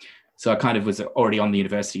there. So I kind of was already on the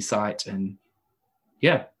university site, and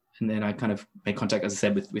yeah. And then I kind of made contact, as I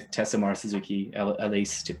said, with Tessa Morris-Suzuki,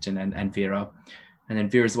 Elise Tipton, and Vera. And then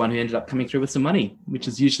Vera's the one who ended up coming through with some money, which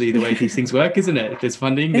is usually the way these things work, isn't it? If there's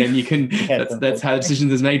funding, then you can, that's how the decision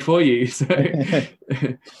is made for you. So,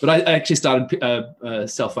 but I actually started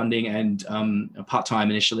self-funding and part-time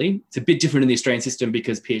initially. It's a bit different in the Australian system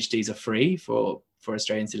because PhDs are free for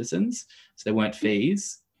Australian citizens. So there weren't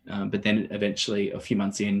fees. But then eventually, a few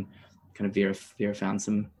months in, kind of Vera found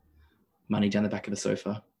some money down the back of the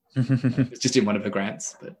sofa. It's just in one of her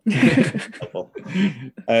grants. But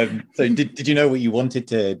so did you know what you wanted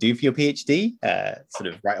to do for your PhD sort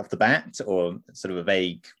of right off the bat, or sort of a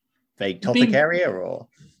vague topic area, or?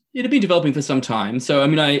 It had been developing for some time. So I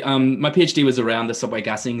mean, my PhD was around the subway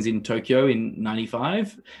gassings in Tokyo in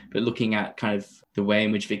 '95, but looking at kind of the way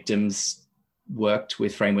in which victims worked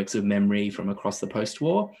with frameworks of memory from across the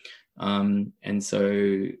post-war. And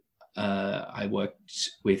so I worked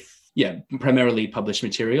with primarily published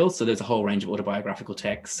materials. So there's a whole range of autobiographical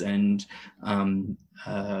texts and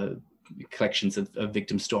collections of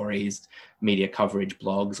victim stories, media coverage,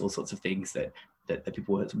 blogs, all sorts of things that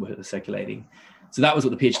people were circulating. So that was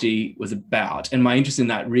what the PhD was about. And my interest in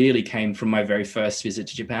that really came from my very first visit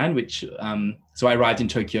to Japan, which, so I arrived in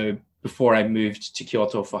Tokyo before I moved to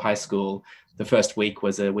Kyoto for high school. The first week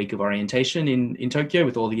was a week of orientation in Tokyo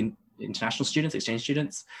with all the international students, exchange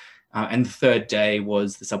students. And the third day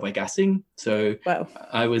was the subway gassing. So wow.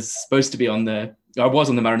 I was supposed to be on the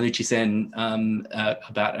Marunouchi-sen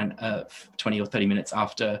about 20 or 30 minutes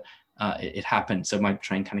after it happened. So my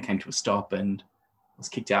train kind of came to a stop and was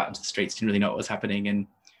kicked out into the streets, didn't really know what was happening, and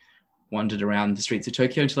wandered around the streets of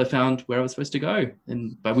Tokyo until I found where I was supposed to go.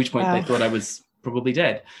 And by which point They thought I was probably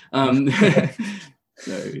dead.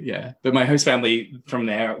 So yeah, but my host family from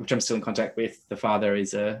there, which I'm still in contact with, the father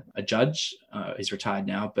is a judge. He's retired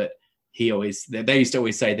now, but they used to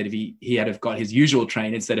always say that if he had have got his usual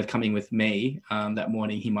train instead of coming with me that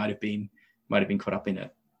morning, he might have been caught up in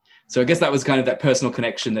it. So I guess that was kind of that personal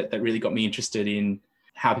connection that really got me interested in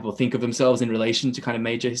how people think of themselves in relation to kind of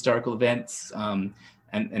major historical events. And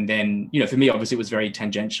then, for me, obviously it was very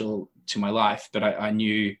tangential to my life, but I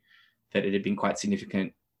knew that it had been quite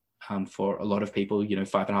significant for a lot of people,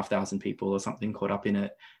 5,500 people or something caught up in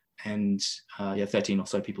it. And 13 or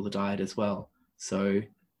so people had died as well. So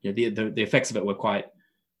the effects of it were quite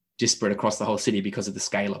disparate across the whole city because of the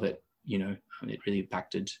scale of it. It really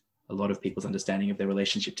impacted a lot of people's understanding of their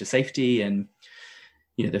relationship to safety and,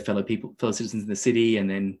 their fellow citizens in the city. And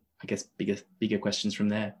then I guess bigger questions from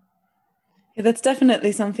there. Yeah, that's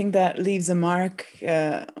definitely something that leaves a mark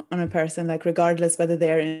on a person, like regardless whether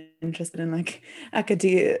they're interested in like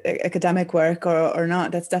academic work or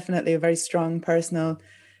not. That's definitely a very strong personal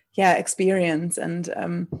experience. And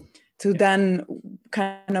then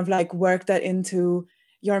kind of like work that into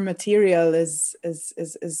your material is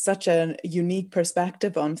such a unique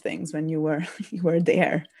perspective on things when you were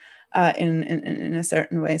there in a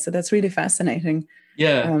certain way. So that's really fascinating.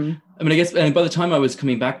 Yeah. I mean, I guess, and by the time I was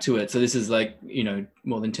coming back to it, so this is like,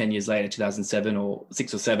 more than 10 years later, 2007 or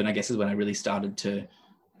 6 or 7, I guess, is when I really started to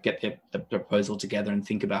get the proposal together and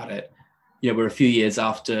think about it. We're a few years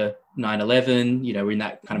after 9/11, we're in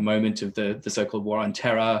that kind of moment of the so-called war on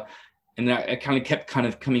terror. And I kind of kept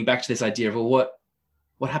coming back to this idea of, well,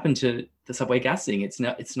 what happened to the subway gassing?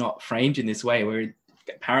 It's not framed in this way. We're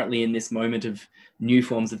apparently in this moment of new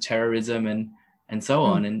forms of terrorism and so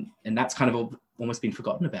on. And that's kind of almost been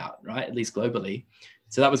forgotten about, right? At least globally.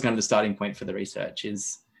 So that was kind of the starting point for the research,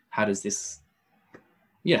 is how does this,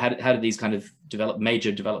 how do these kind of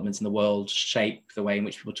major developments in the world shape the way in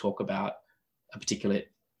which people talk about a particular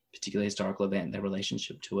historical event, their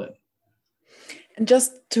relationship to it? And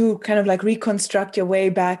just to kind of like reconstruct your way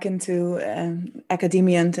back into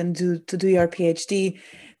academia and to do your PhD,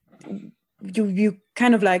 you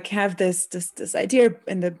kind of like have this idea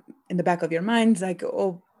in the back of your mind, like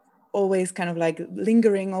always kind of like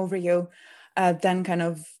lingering over you. Then kind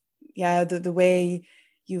of the way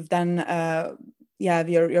you've done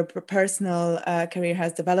your personal career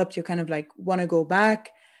has developed. You kind of like want to go back.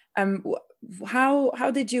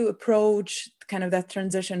 how did you approach kind of that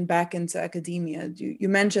transition back into academia? You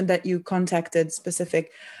mentioned that you contacted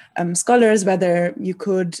specific scholars, whether you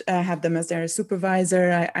could have them as their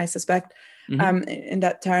supervisor, I suspect, in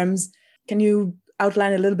that terms. Can you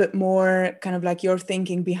outline a little bit more kind of like your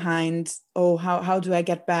thinking behind, how do I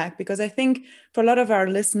get back? Because I think for a lot of our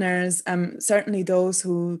listeners, certainly those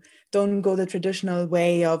who don't go the traditional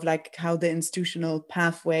way of like how the institutional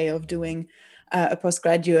pathway of doing a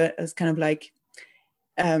postgraduate is kind of like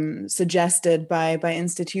suggested by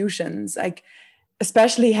institutions, like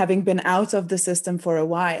especially having been out of the system for a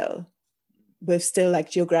while with still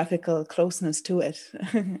like geographical closeness to it.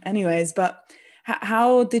 Anyways, but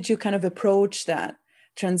how did you kind of approach that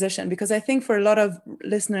transition? Because I think for a lot of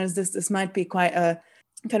listeners, this might be quite a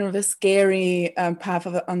kind of a scary path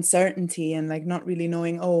of uncertainty and like not really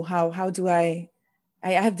knowing, how do I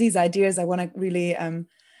have these ideas, I want to really kind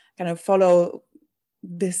of follow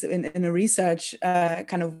this in a research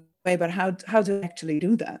kind of way, but how do I actually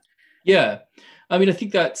do that? Yeah, I mean, I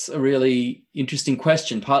think that's a really interesting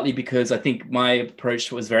question, partly because I think my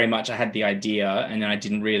approach was very much I had the idea and then I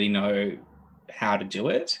didn't really know how to do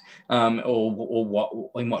it,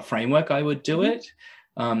 or in what framework I would do it.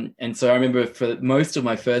 And so I remember for most of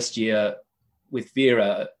my first year with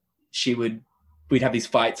Vera, we'd have these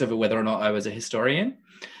fights over whether or not I was a historian,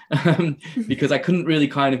 because I couldn't really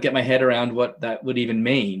kind of get my head around what that would even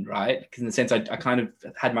mean, right? Because in the sense I kind of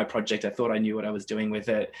had my project, I thought I knew what I was doing with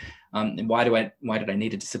it, and why did I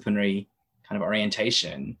need a disciplinary kind of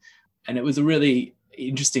orientation? And it was a really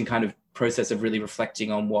interesting kind of process of really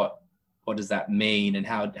reflecting on what does that mean, and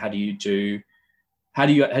how do you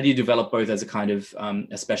develop both as a kind of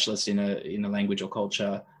a specialist in a language or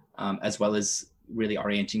culture, as well as really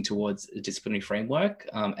orienting towards a disciplinary framework,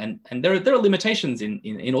 and there are limitations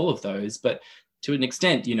in all of those, but to an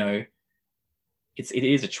extent, it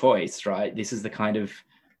is a choice, right? This is the kind of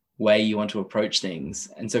way you want to approach things.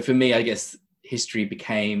 And so for me, I guess history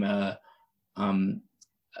became a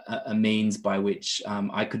means by which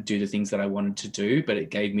I could do the things that I wanted to do, but it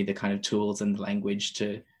gave me the kind of tools and the language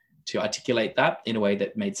to articulate that in a way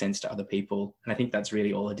that made sense to other people. And I think that's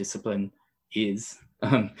really all a discipline is.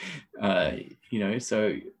 So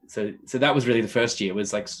that was really the first year,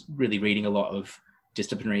 was like really reading a lot of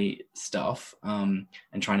disciplinary stuff, and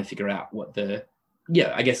trying to figure out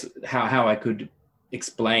how I could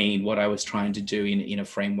explain what I was trying to do in a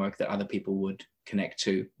framework that other people would connect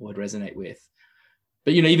to or would resonate with.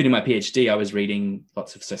 But, even in my PhD, I was reading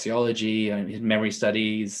lots of sociology, memory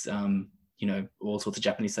studies, all sorts of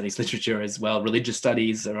Japanese studies literature as well, religious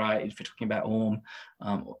studies, right, if we're talking about Orm,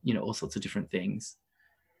 all sorts of different things.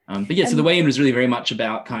 So the way in was really very much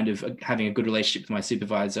about kind of having a good relationship with my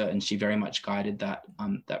supervisor, and she very much guided that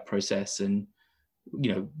process, and,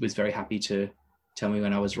 was very happy to tell me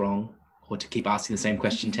when I was wrong, or to keep asking the same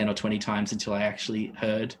question 10 or 20 times until I actually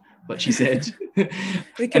heard what she said.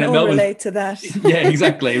 We can all relate to that. Yeah,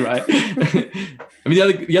 exactly, right. I mean,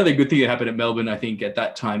 the other good thing that happened at Melbourne, I think, at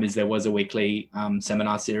that time is there was a weekly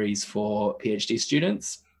seminar series for PhD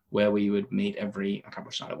students where we would meet I can't remember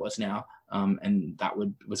which night it was now, and that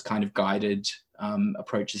was kind of guided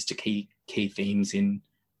approaches to key themes in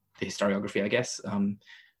the historiography, I guess.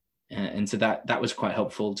 And so that was quite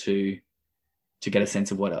helpful to get a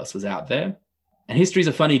sense of what else was out there. And history is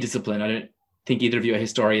a funny discipline. I don't think either of you are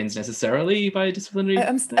historians necessarily by disciplinary.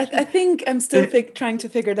 I think I'm still trying to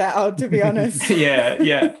figure that out, to be honest.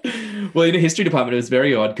 Yeah. Well, in the history department, it was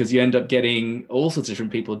very odd because you end up getting all sorts of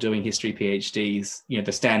different people doing history PhDs.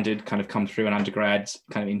 The standard kind of come through an undergrad,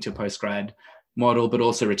 kind of into a postgrad model, but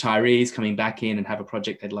also retirees coming back in and have a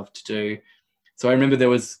project they'd love to do. So I remember there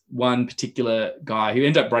was one particular guy who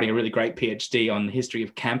ended up writing a really great PhD on the history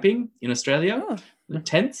of camping in Australia. Oh.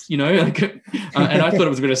 Tents, and I thought it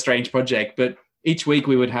was a bit of a strange project, but each week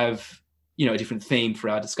we would have, a different theme for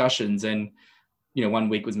our discussions. And, one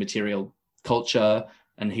week was material culture,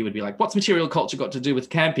 and he would be like, what's material culture got to do with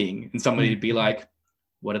camping? And somebody would be like,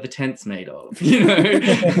 what are the tents made of?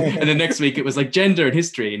 And the next week it was like gender and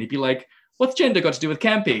history. And he'd be like, what's gender got to do with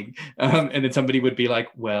camping? And then somebody would be like,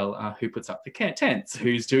 well, who puts up the tents?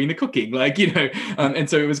 Who's doing the cooking? And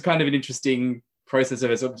so it was kind of an interesting process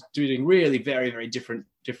of us doing really very, very different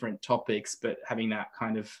topics, but having that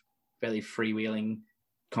kind of fairly freewheeling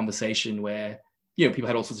conversation where people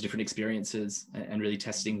had all sorts of different experiences, and really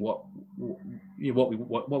testing what we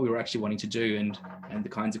were actually wanting to do, and the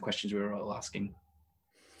kinds of questions we were all asking.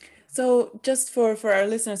 So just for our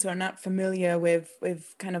listeners who are not familiar with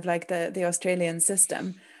kind of like the Australian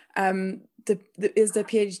system, is the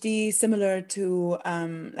PhD similar to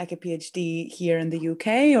like a PhD here in the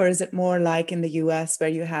UK, or is it more like in the US where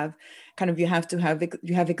you have you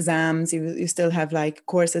have exams, you still have like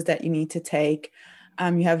courses that you need to take,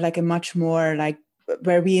 you have like a much more like,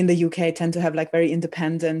 where we in the UK tend to have like very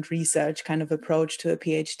independent research kind of approach to a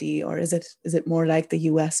PhD, or is it more like the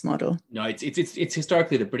US model? No, it's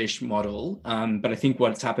historically the British model, but I think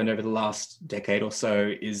what's happened over the last decade or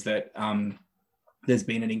so is that there's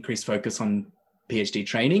been an increased focus on PhD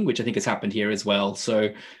training, which I think has happened here as well. So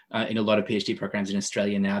in a lot of PhD programs in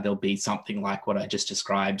Australia now, there'll be something like what I just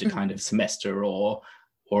described, a kind of semester or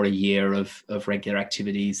a year of regular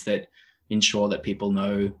activities that ensure that people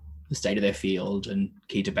know the state of their field and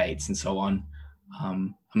key debates and so on.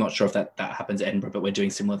 I'm not sure if that happens at Edinburgh, but we're doing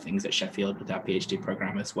similar things at Sheffield with our PhD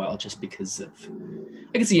program as well, just because of,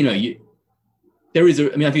 I guess, there is, I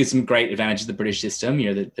think there's some great advantages of the British system,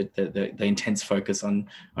 the intense focus on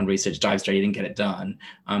research, dive straight in and get it done.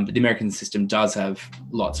 But the American system does have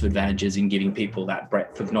lots of advantages in giving people that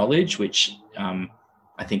breadth of knowledge, which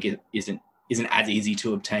I think it isn't as easy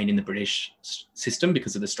to obtain in the British system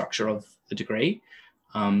because of the structure of the degree.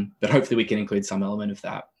 But hopefully we can include some element of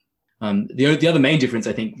that. The other main difference,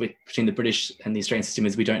 I think, between the British and the Australian system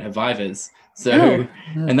is we don't have vivas. So,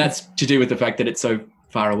 and that's to do with the fact that it's so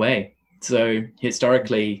far away. So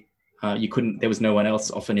historically, there was no one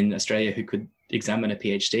else often in Australia who could examine a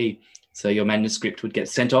PhD. So your manuscript would get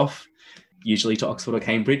sent off, usually to Oxford or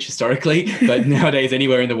Cambridge historically, but nowadays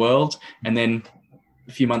anywhere in the world. And then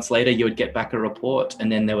a few months later, you would get back a report,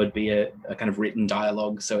 and then there would be a kind of written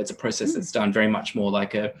dialogue. So it's a process that's done very much more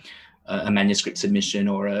like a manuscript submission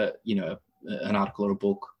or an article or a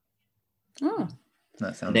book. Oh.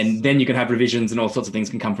 That sounds... Then you can have revisions and all sorts of things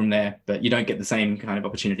can come from there, but you don't get the same kind of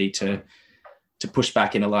opportunity to push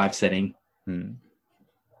back in a live setting.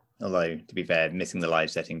 Although, to be fair, missing the live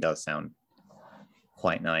setting does sound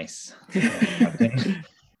quite nice.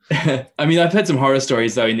 I mean, I've heard some horror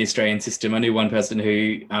stories though in the Australian system. I knew one person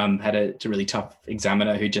who had a really tough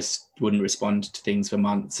examiner who just wouldn't respond to things for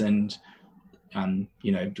months, and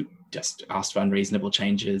just asked for unreasonable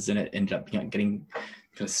changes, and it ended up getting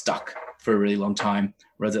kind of stuck for a really long time.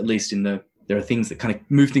 Whereas at least there are things that kind of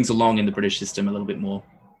move things along in the British system a little bit more.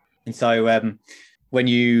 And so when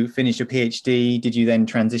you finished your PhD, did you then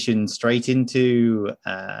transition straight into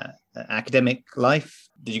academic life?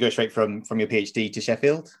 Did you go straight from your PhD to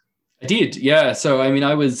Sheffield? I did, yeah. So, I mean,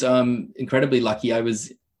 I was incredibly lucky.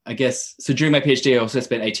 So during my PhD, I also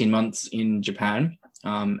spent 18 months in Japan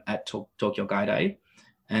at Tokyo Gaidai.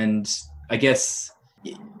 And I guess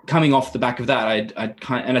coming off the back of that,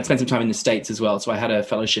 I'd spent some time in the States as well. So I had a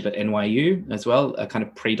fellowship at NYU as well, a kind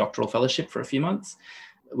of pre-doctoral fellowship for a few months,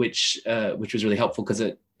 which was really helpful because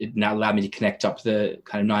it now allowed me to connect up the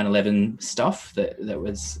kind of 9/11 stuff that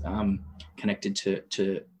was connected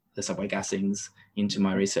to the subway gassings into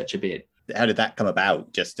my research a bit. How did that come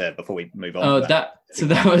about, just before we move on? That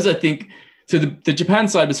was, I think, so the Japan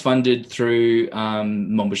side was funded through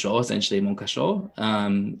Monbusho, essentially Monkasho.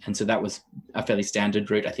 And so that was a fairly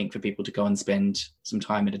standard route, I think, for people to go and spend some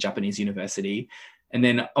time at a Japanese university. And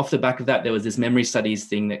then off the back of that, there was this memory studies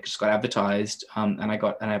thing that just got advertised, and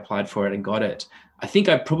I applied for it and got it. I think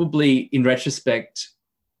I probably, in retrospect,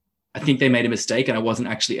 I think they made a mistake and I wasn't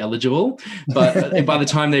actually eligible. But by the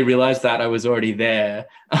time they realized that, I was already there,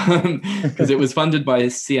 because it was funded by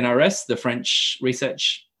CNRS, the French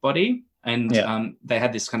research body. And they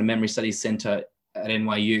had this kind of memory studies center at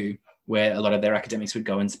NYU where a lot of their academics would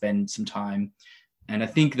go and spend some time. And I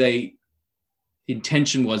think the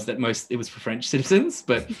intention was that it was for French citizens,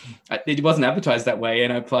 but it wasn't advertised that way,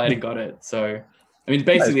 and I applied and got it. So, I mean,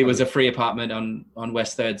 basically it was a free apartment on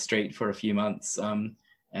West 3rd Street for a few months,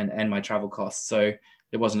 and my travel costs. So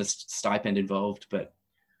there wasn't a stipend involved, but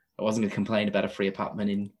I wasn't going to complain about a free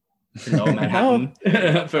apartment in Lower Manhattan.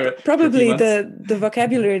 for probably the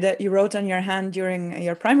vocabulary that you wrote on your hand during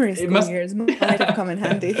your primary school years might have come in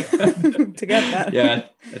handy to get that. Yeah,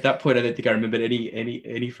 at that point I don't think I remembered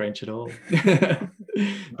any French at all.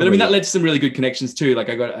 But I mean, that led to some really good connections too. Like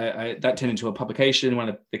I that turned into a publication. One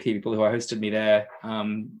of the key people who hosted me there,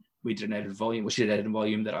 we did an edited volume. She did an edited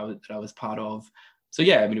volume that I was part of. So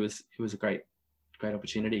yeah, I mean, it was a great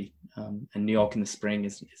opportunity. And New York in the spring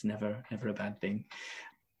is never a bad thing.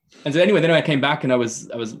 And so anyway, then I came back and I was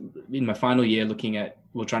in my final year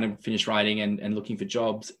trying to finish writing and looking for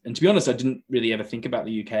jobs. And to be honest, I didn't really ever think about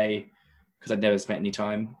the UK because I'd never spent any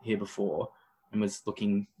time here before, and was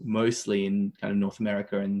looking mostly in kind of North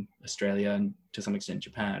America and Australia and to some extent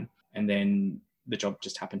Japan. And then the job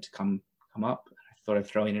just happened to come up. I thought I'd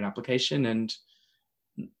throw in an application and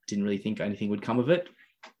didn't really think anything would come of it,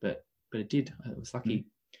 but it did. I was lucky.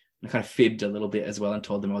 I kind of fibbed a little bit as well and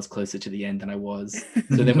told them I was closer to the end than I was.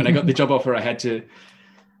 So then when I got the job offer, I had to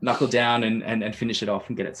knuckle down and finish it off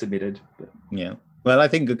and get it submitted. But, yeah. Well, I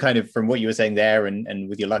think kind of from what you were saying there, and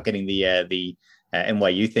with your luck getting the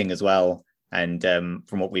NYU thing as well, and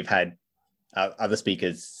from what we've had other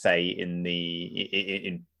speakers say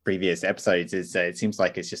in previous episodes, is it seems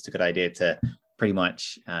like it's just a good idea to pretty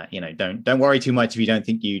much don't worry too much if you don't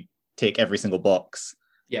think you tick every single box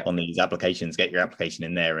on these applications. Get your application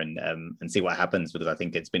in there and see what happens, because I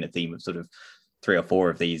think it's been a theme of sort of 3 or 4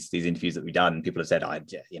 of these interviews that we've done. People have said,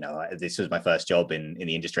 this was my first job in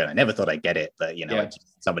the industry and I never thought I'd get it, but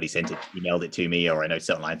somebody emailed it to me, or I know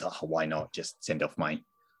certain lines, why not just send off my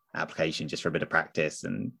application just for a bit of practice?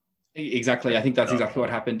 And exactly, I think that's exactly what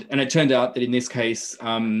happened. And it turned out that in this case,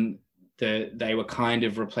 they were kind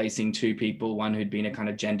of replacing 2 people, one who'd been a kind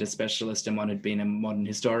of gender specialist and one who'd been a modern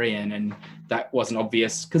historian. And that wasn't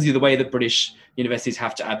obvious because the way that British universities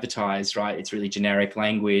have to advertise, right? It's really generic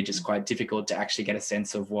language. It's quite difficult to actually get a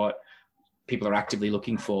sense of what people are actively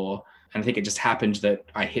looking for. And I think it just happened that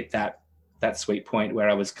I hit that sweet point where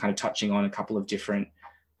I was kind of touching on a couple of different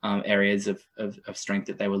areas of strength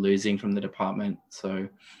that they were losing from the department. So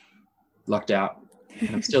lucked out.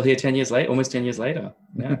 And I'm still here 10 years later, almost 10 years later.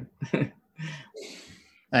 Yeah.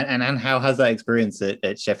 and how has that experience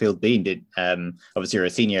at Sheffield been? Did obviously you're a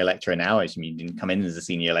senior lecturer now. I mean, you didn't come in as a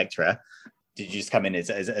senior lecturer. Did you just come in as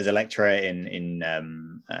a lecturer in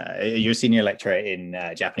you're a senior lecturer in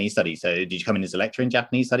Japanese studies? So did you come in as a lecturer in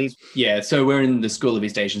Japanese studies? Yeah. So we're in the School of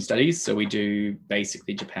East Asian Studies. So we do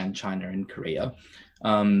basically Japan, China, and Korea.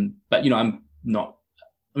 But I'm not.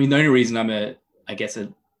 I mean, the only reason I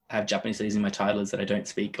have Japanese studies in my title is that I don't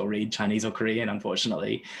speak or read Chinese or Korean,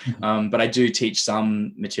 unfortunately. Mm-hmm. But I do teach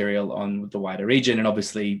some material on the wider region. And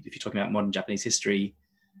obviously, if you're talking about modern Japanese history,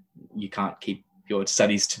 you can't keep your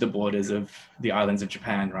studies to the borders of the islands of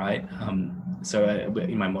Japan, right? So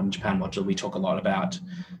in my modern Japan module, we talk a lot about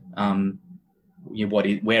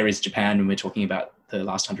where is Japan when we're talking about the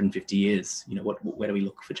last 150 years? Where do we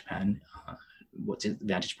look for Japan? What's the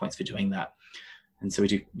vantage points for doing that? And so we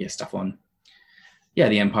do stuff on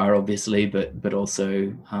the empire, obviously, but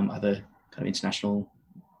also other kind of international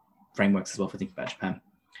frameworks as well for thinking about Japan.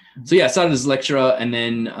 So I started as a lecturer, and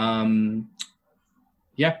then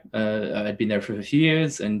I'd been there for a few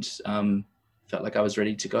years and felt like I was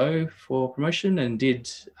ready to go for promotion, and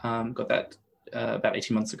got that about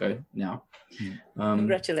 18 months ago now.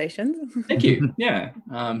 Congratulations. Thank you. Yeah.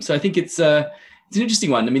 So I think it's an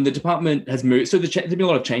interesting one. I mean, the department has moved. So there's been a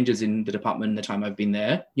lot of changes in the department in the time I've been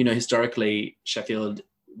there. Historically, Sheffield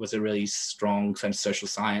was a really strong kind of social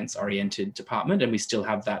science oriented department, and we still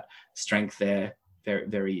have that strength there very,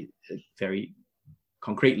 very, very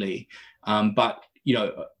concretely. But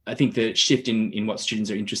I think the shift in what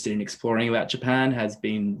students are interested in exploring about Japan has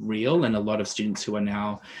been real, and a lot of students who are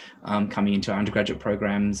now coming into our undergraduate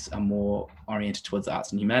programs are more oriented towards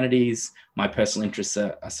arts and humanities. My personal interests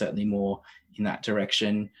are certainly more in that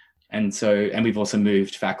direction. And we've also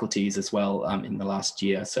moved faculties as well in the last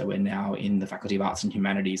year. So we're now in the Faculty of Arts and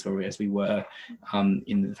Humanities, whereas we were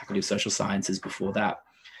in the Faculty of Social Sciences before that.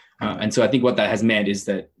 And so I think what that has meant is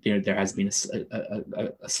that there has been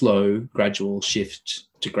a slow, gradual shift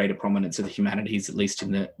to greater prominence of the humanities, at least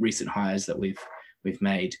in the recent hires that we've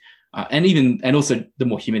made, and also the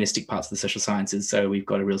more humanistic parts of the social sciences. So we've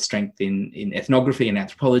got a real strength in ethnography and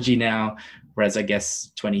anthropology now, whereas I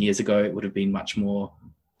guess 20 years ago it would have been much more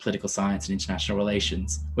political science and international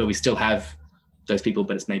relations, where we still have those people,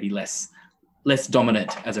 but it's maybe less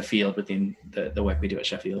dominant as a field within the work we do at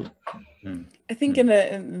Sheffield. I think in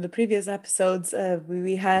the previous episodes,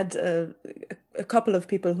 we had a couple of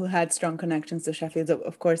people who had strong connections to Sheffield.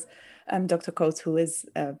 Of course, Dr. Coates, who is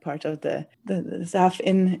part of the staff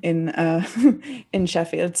in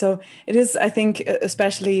Sheffield. So it is, I think,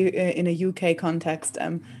 especially in a UK context,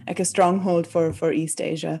 like a stronghold for East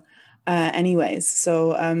Asia anyways. So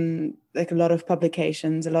like a lot of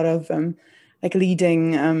publications, a lot of like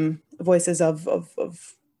leading voices of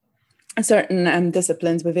certain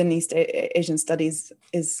disciplines within East Asian studies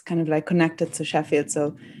is kind of like connected to Sheffield.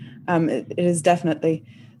 So it is definitely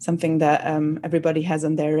something that everybody has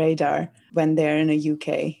on their radar when they're in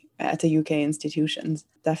at the UK institutions,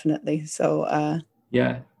 definitely. So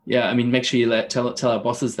yeah. I mean, make sure you tell our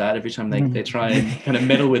bosses that every time they try and kind of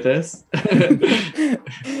meddle with us.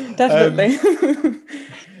 Definitely.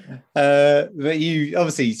 But you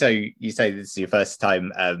obviously, so you say this is your first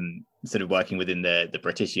time sort of working within the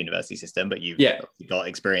British university system, but you've got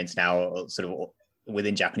experience now sort of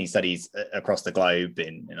within Japanese studies across the globe,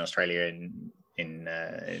 in Australia, in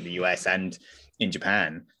the US, and in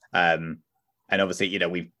Japan. And obviously,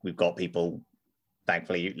 we've got people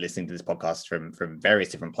thankfully listening to this podcast from various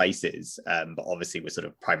different places, but obviously we're sort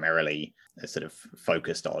of primarily sort of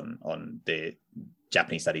focused on the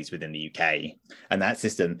Japanese studies within the UK and that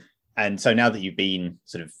system. And so now that you've been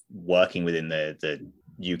sort of working within the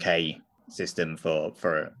UK system for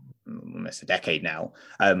almost a decade now,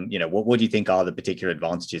 what do you think are the particular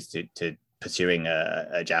advantages to pursuing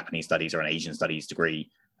a Japanese studies or an Asian studies degree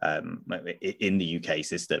in the UK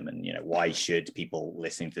system? And why should people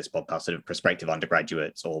listening to this podcast, sort of prospective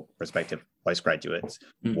undergraduates or prospective postgraduates,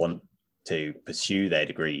 want to pursue their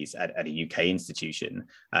degrees at a UK institution?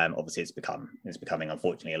 Obviously it's becoming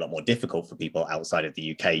unfortunately a lot more difficult for people outside of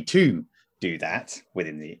the UK to do that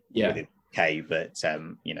within the UK, but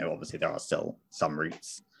obviously there are still some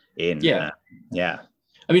routes in.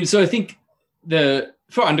 I mean, so I think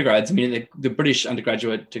for undergrads, I mean, the British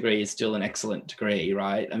undergraduate degree is still an excellent degree,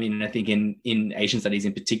 right? I mean, I think in Asian studies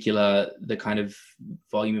in particular, the kind of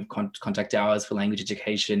volume of contact hours for language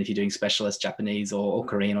education, if you're doing specialist Japanese or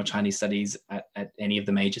Korean or Chinese studies at any of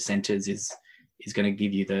the major centers, is going to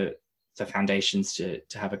give you the foundations to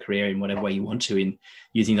have a career in whatever way you want to in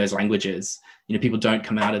using those languages. People don't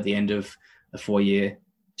come out at the end of a 4-year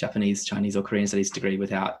Japanese, Chinese or Korean studies degree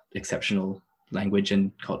without exceptional language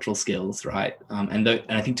and cultural skills, right? And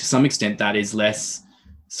I think to some extent that is less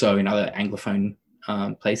so in other Anglophone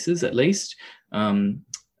places, at least.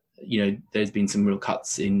 There's been some real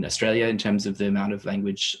cuts in Australia in terms of the amount of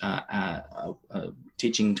language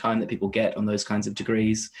teaching time that people get on those kinds of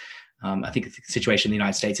degrees. I think the situation in the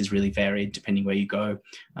United States is really varied depending where you go.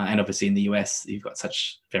 And obviously in the US, you've got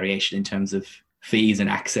such variation in terms of fees and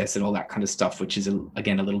access and all that kind of stuff, which is,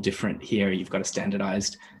 again, a little different here. You've got a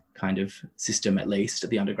standardized kind of system, at least at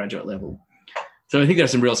the undergraduate level. So I think there are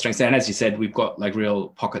some real strengths there. And as you said, we've got like real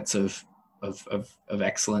pockets of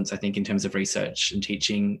excellence, I think, in terms of research and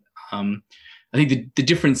teaching. I think the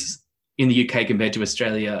difference in the UK compared to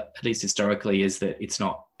Australia, at least historically, is that it's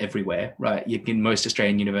not everywhere, right? In most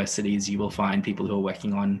Australian universities, you will find people who are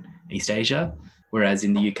working on East Asia, whereas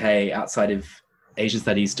in the UK, outside of Asian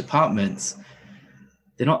studies departments,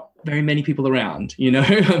 there are not very many people around, you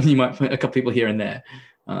might find a couple people here and there.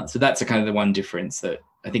 So that's a kind of the one difference that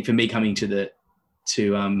I think for me coming to the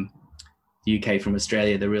UK from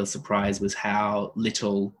Australia, the real surprise was how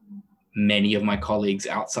little many of my colleagues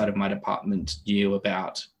outside of my department knew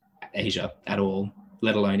about Asia at all,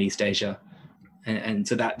 let alone East Asia. And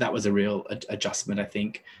so that was a real adjustment, I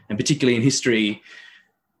think. And particularly in history,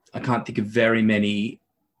 I can't think of very many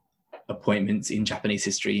appointments in Japanese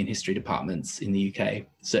history in history departments in the UK.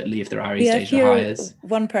 Certainly if there are East Asia hires.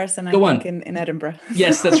 One person, I think, in Edinburgh.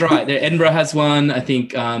 Yes, that's right. Edinburgh has one. I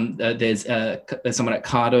think there's someone at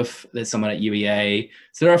Cardiff. There's someone at UEA.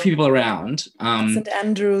 So there are a few people around. St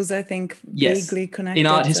Andrews, I think, vaguely connected. In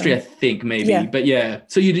art history, I think maybe. Yeah. But yeah,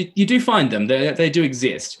 so you do find them. They do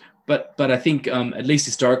exist. But I think at least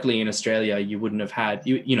historically in Australia, you wouldn't have had,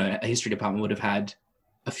 a history department would have had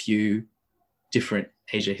a few different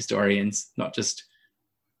Asia historians, not just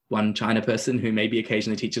one China person who maybe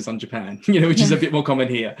occasionally teaches on Japan, which is a bit more common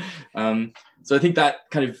here. So I think that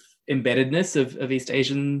kind of embeddedness of East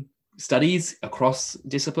Asian studies across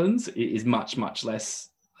disciplines is much, much less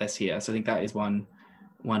here. So I think that is one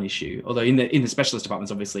issue. Although in the specialist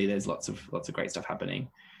departments, obviously, there's lots of great stuff happening.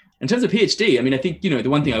 In terms of PhD, I mean, I think, the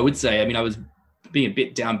one thing I would say, I mean, I was being a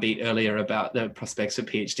bit downbeat earlier about the prospects of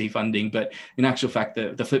PhD funding, but in actual fact,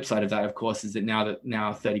 the flip side of that, of course, is that now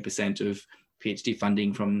 30% of PhD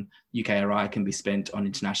funding from UKRI can be spent on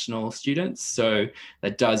international students. So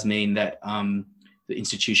that does mean that the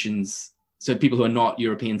institutions, so people who are not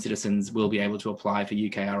European citizens will be able to apply for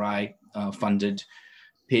UKRI funded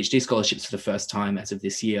PhD scholarships for the first time as of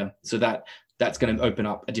this year. So that's going to open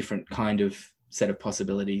up a different kind of set of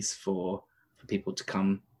possibilities for people to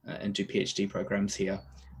come and do PhD programs here.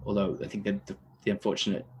 Although I think that the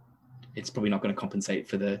unfortunate, it's probably not going to compensate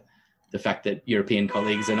for the fact that European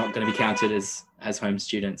colleagues are not going to be counted as home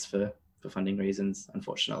students for funding reasons,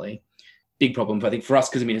 unfortunately. Big problem, I think, for us,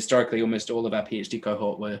 because I mean, historically, almost all of our PhD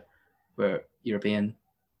cohort were European.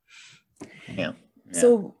 Yeah.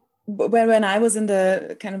 So when I was in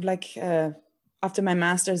the kind of like after my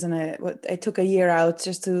master's, and I took a year out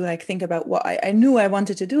just to like think about what I knew I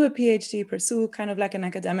wanted to do a PhD, pursue kind of like an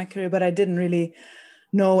academic career, but I didn't really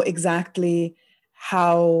know exactly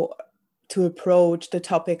how to approach the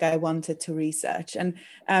topic I wanted to research.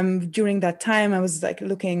 And during that time, I was like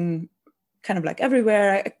looking kind of like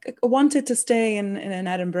everywhere. I wanted to stay in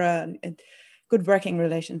Edinburgh, a good working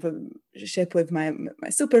relationship with my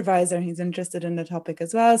supervisor. He's interested in the topic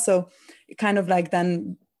as well. So it kind of like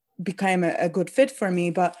then became a good fit for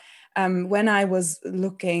me. But when I was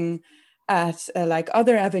looking at like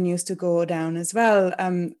other avenues to go down as well.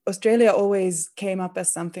 Australia always came up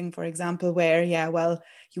as something, for example, where, yeah, well,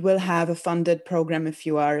 you will have a funded program if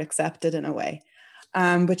you are accepted in a way,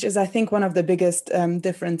 which is, I think, one of the biggest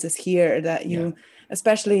differences here, that you,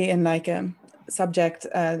 especially in like a subject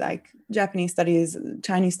like Japanese studies,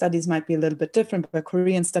 Chinese studies might be a little bit different, but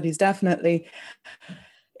Korean studies definitely,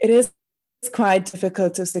 it is quite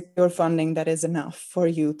difficult to secure funding that is enough for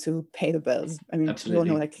you to pay the bills. I mean, we all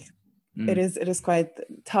know, like, it is quite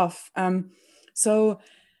tough. So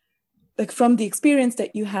like from the experience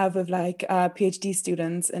that you have of like PhD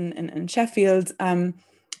students in Sheffield,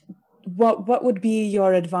 what would be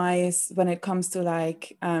your advice when it comes to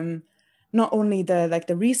like not only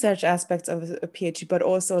the research aspects of a PhD, but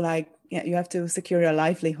also like, yeah, you have to secure your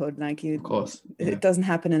livelihood. Like, you, of course, it doesn't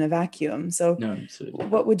happen in a vacuum. So no, absolutely.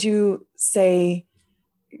 What would you say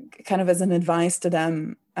kind of as an advice to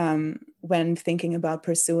them when thinking about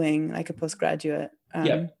pursuing like a postgraduate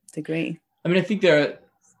degree? I mean, I think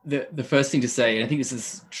the first thing to say, and I think this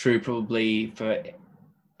is true probably for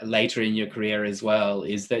later in your career as well,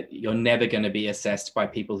 is that you're never going to be assessed by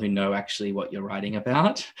people who know actually what you're writing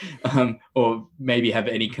about, or maybe have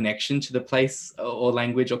any connection to the place or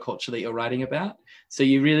language or culture that you're writing about. So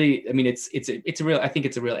you really, I mean, it's a real, I think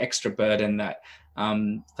it's a real extra burden that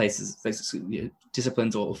places,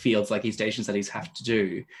 disciplines or fields like East Asian studies have to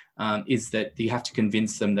do, is that you have to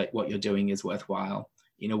convince them that what you're doing is worthwhile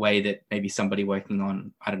in a way that maybe somebody working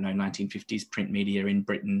on, I don't know, 1950s print media in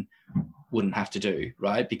Britain wouldn't have to do,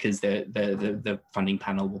 right? Because the funding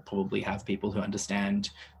panel will probably have people who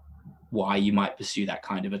understand why you might pursue that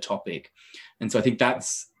kind of a topic. And so I think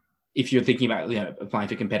that's, if you're thinking about, applying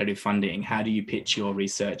for competitive funding, how do you pitch your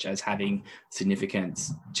research as having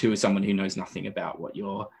significance to someone who knows nothing about what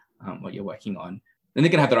you're working on? And they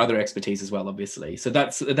can have their other expertise as well, obviously. So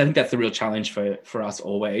I think that's the real challenge for us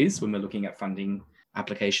always when we're looking at funding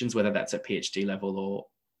applications, whether that's at PhD level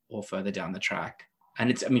or further down the track. And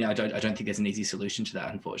it's, I mean, I don't think there's an easy solution to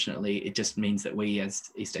that, unfortunately. It just means that we as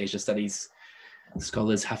East Asia Studies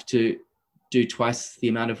scholars have to do twice the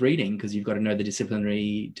amount of reading, because you've got to know the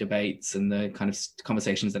disciplinary debates and the kind of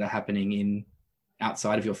conversations that are happening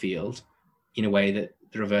outside of your field in a way that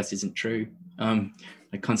the reverse isn't true. I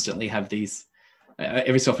constantly have these,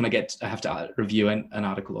 every so often I have to review an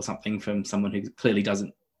article or something from someone who clearly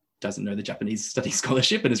doesn't know the Japanese studies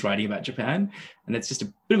scholarship and is writing about Japan. And it's just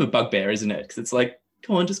a bit of a bugbear, isn't it? Because it's like,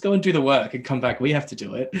 come on, just go and do the work and come back. We have to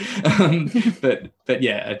do it. But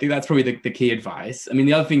yeah, I think that's probably the key advice. I mean,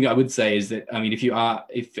 the other thing I would say is that, I mean,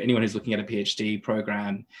 if anyone who's looking at a PhD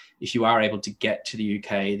program, if you are able to get to the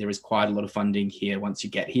UK, there is quite a lot of funding here once you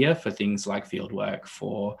get here for things like fieldwork,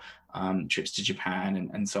 for trips to Japan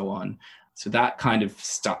and so on. So that kind of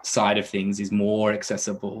side of things is more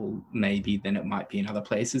accessible maybe than it might be in other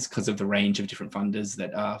places, because of the range of different funders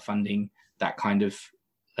that are funding that kind of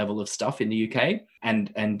level of stuff in the UK.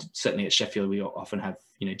 And certainly at Sheffield, we often have,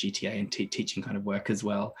 GTA and teaching kind of work as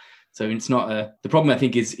well. So it's not the problem, I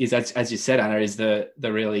think, is as you said, Anna, is the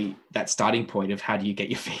really that starting point of how do you get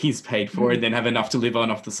your fees paid for and then have enough to live on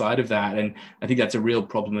off the side of that. And I think that's a real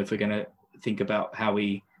problem if we're going to think about how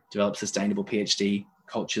we develop sustainable PhD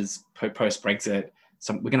cultures post-Brexit.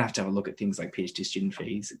 So we're going to have a look at things like PhD student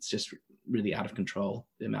fees. It's just really out of control,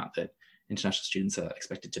 the amount that international students are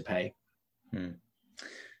expected to pay.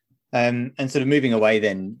 And sort of moving away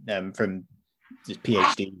then from just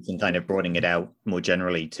PhDs and kind of broadening it out more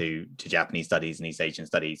generally to Japanese studies and East Asian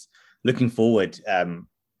studies, looking forward,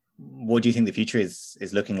 what do you think the future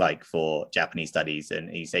is looking like for Japanese studies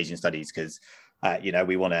and East Asian studies? Because,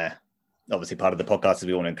 we want to, obviously part of the podcast is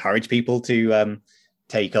we want to encourage people to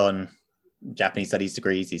take on Japanese studies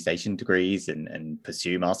degrees, East Asian degrees, and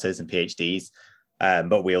pursue masters and PhDs.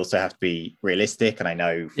 But we also have to be realistic. And I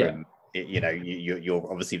know from,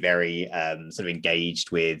 you're obviously very sort of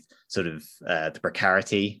engaged with sort of the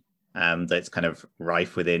precarity that's kind of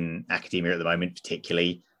rife within academia at the moment,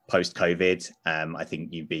 particularly post-COVID. I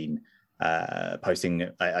think you've been posting,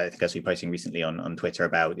 I think I was posting recently on Twitter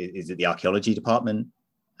about, is it the archaeology department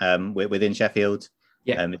within Sheffield?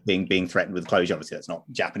 It's being threatened with closure. Obviously, that's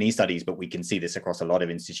not Japanese studies, but we can see this across a lot of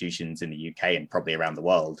institutions in the UK and probably around the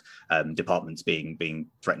world. Departments being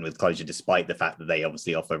threatened with closure, despite the fact that they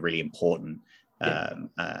obviously offer really important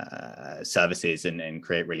services and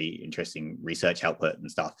create really interesting research output and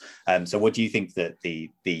stuff. So, what do you think that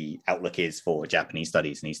the outlook is for Japanese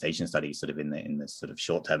studies and East Asian studies, sort of in the sort of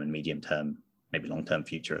short term and medium term, maybe long term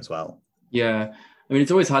future as well? Yeah. I mean,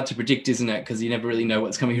 it's always hard to predict, isn't it? Because you never really know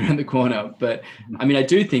what's coming around the corner. But I mean, I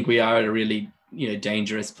do think we are at a really,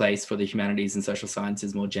 dangerous place for the humanities and social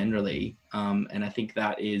sciences more generally. And I think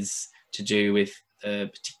that is to do with the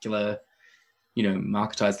particular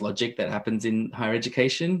marketized logic that happens in higher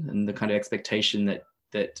education, and the kind of expectation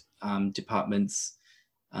that departments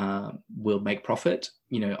will make profit,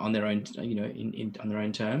 on their own, on their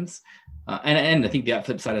own terms. And I think the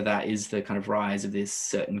flip side of that is the kind of rise of this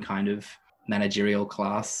certain kind of managerial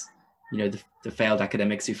class, the failed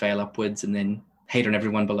academics who fail upwards and then hate on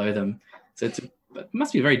everyone below them. So it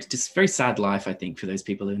must be a very sad life, I think, for those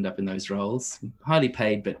people who end up in those roles, highly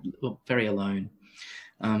paid, but very alone.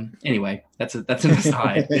 Anyway, that's an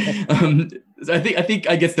aside. So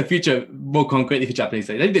I guess the future, more concretely for Japanese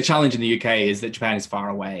studies, I think the challenge in the UK is that Japan is far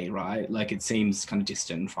away, right? Like it seems kind of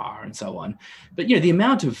distant and far and so on. But the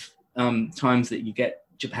amount of times that you get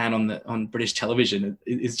Japan on British television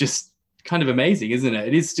is just kind of amazing, isn't it?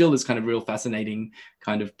 It is still this kind of real fascinating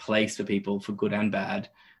kind of place for people, for good and bad.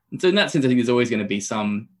 And so in that sense, I think there's always going to be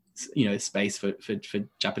some, space for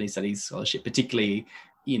Japanese studies scholarship, particularly,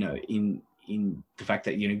 in the fact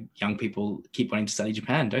that, young people keep wanting to study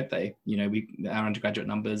Japan, don't they? Our undergraduate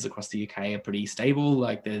numbers across the UK are pretty stable.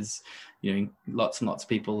 Like there's, lots and lots of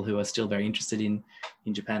people who are still very interested in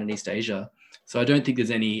Japan and East Asia. So I don't think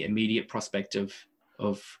there's any immediate prospect of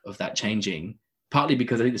that changing, partly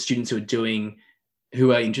because I think the students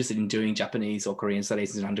who are interested in doing Japanese or Korean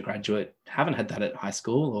studies as an undergraduate haven't had that at high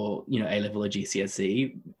school or, A-level or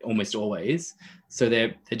GCSE almost always. So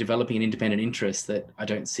they're developing an independent interest that I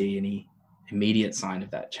don't see any immediate sign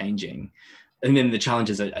of that changing. And then the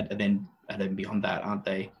challenges are then beyond that, aren't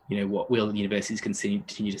they? What will universities continue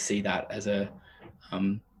to see that as a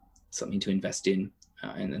something to invest in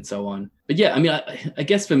and so on. But yeah, I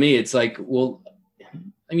guess for me it's like, well,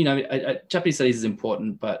 Japanese studies is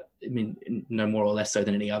important, but no more or less so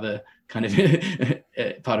than any other kind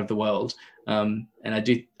of part of the world. And I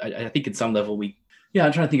think at some level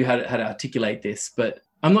I'm trying to think of how to articulate this, but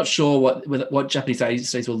I'm not sure what Japanese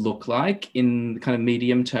studies will look like in the kind of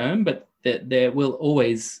medium term, but there will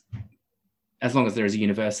always, as long as there is a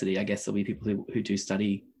university, I guess there'll be people who do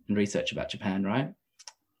study and research about Japan, right?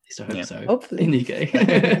 At least I hope so. Hopefully. In the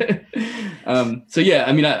UK. So yeah,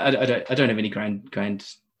 I don't have any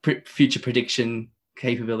grand future prediction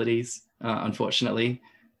capabilities, unfortunately.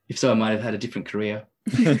 If so, I might have had a different career.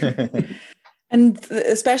 And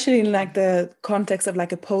especially in like the context of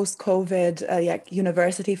like a post-COVID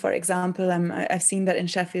university, for example, I've seen that in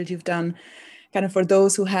Sheffield you've done kind of for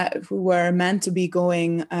those who were meant to be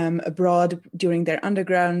going abroad during their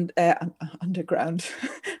undergraduate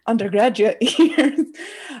years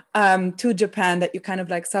to Japan, that you kind of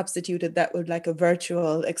like substituted that with like a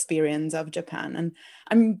virtual experience of Japan.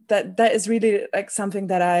 And that is really like something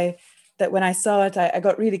that when I saw it, I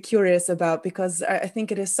got really curious about, because I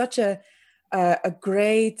think it is such a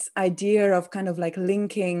great idea of kind of like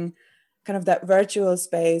linking kind of that virtual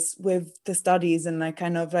space with the studies and like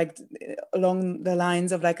kind of like along the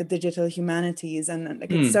lines of like a digital humanities. And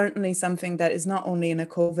like it's certainly something that is not only in a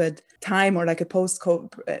COVID time or like a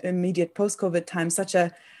immediate post-COVID time, such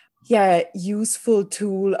a useful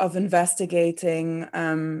tool of investigating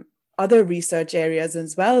other research areas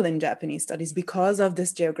as well in Japanese studies, because of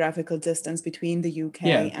this geographical distance between the UK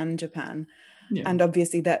and Japan. Yeah. And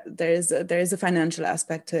obviously that there is a financial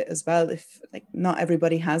aspect to it as well. If like not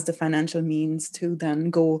everybody has the financial means to then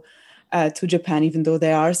go to Japan, even though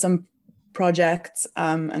there are some projects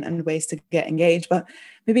and ways to get engaged. But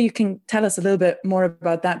maybe you can tell us a little bit more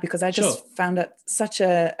about that, because I just found that such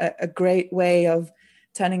a great way of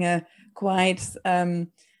turning a quite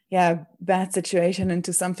bad situation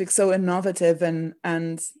into something so innovative and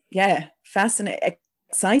fascinating,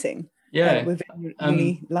 exciting within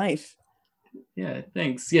uni life. Yeah,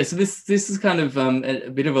 thanks. Yeah, so this is kind of a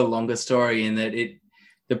bit of a longer story in that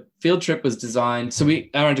the field trip was designed. So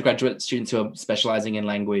our undergraduate students who are specializing in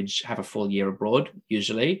language have a full year abroad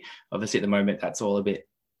usually. Obviously, at the moment, that's all a bit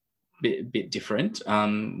different,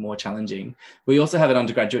 more challenging. We also have an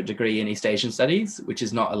undergraduate degree in East Asian Studies, which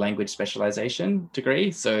is not a language specialization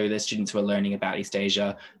degree. So there's students who are learning about East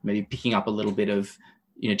Asia, maybe picking up a little bit of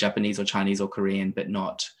Japanese or Chinese or Korean, but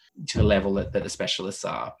not to the level that the specialists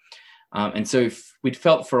are. And so we'd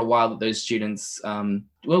felt for a while that those students,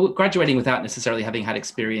 graduating without necessarily having had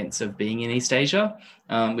experience of being in East Asia,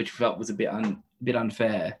 which we felt was a bit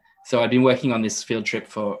unfair. So I'd been working on this field trip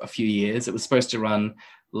for a few years. It was supposed to run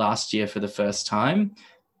last year for the first time,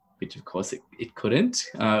 which of course it couldn't.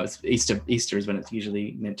 Easter is when it's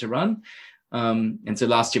usually meant to run. And so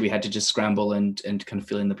last year we had to just scramble and kind of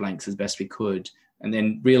fill in the blanks as best we could. And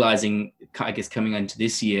then realizing, I guess, coming into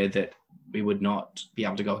this year that we would not be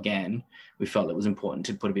able to go again, we felt it was important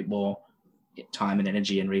to put a bit more time and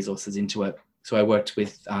energy and resources into it. So I worked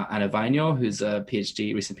with Anna Vainio, who's a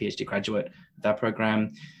recent PhD graduate of that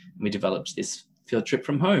program. We developed this field trip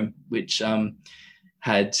from home, which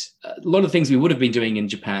had a lot of things we would have been doing in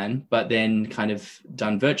Japan, but then kind of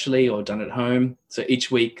done virtually or done at home. So each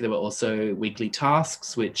week there were also weekly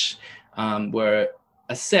tasks, which were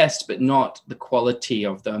assessed, but not the quality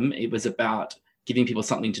of them. It was about giving people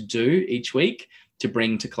something to do each week to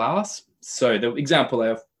bring to class. So the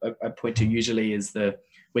example I point to usually is the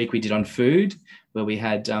week we did on food, where we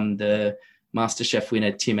had the MasterChef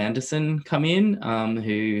winner Tim Anderson come in,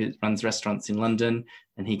 who runs restaurants in London,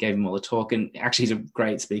 and he gave them all a talk. And actually, he's a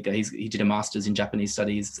great speaker. He did a master's in Japanese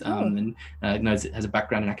studies and has a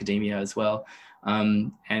background in academia as well.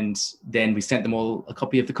 And then we sent them all a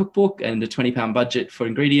copy of the cookbook and a £20 budget for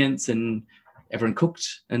ingredients, and everyone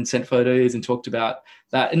cooked and sent photos and talked about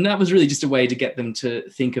that. And that was really just a way to get them to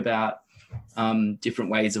think about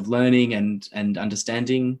different ways of learning and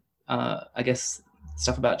understanding, I guess,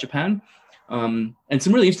 stuff about Japan. And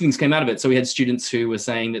some really interesting things came out of it. So we had students who were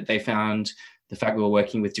saying that they found the fact we were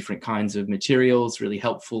working with different kinds of materials really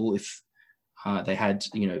helpful if they had,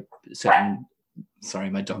 certain, sorry,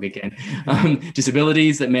 my dog again,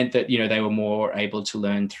 disabilities, that meant that, they were more able to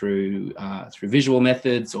learn through visual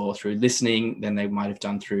methods or through listening than they might have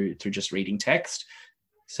done through just reading text.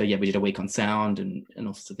 So yeah, we did a week on sound and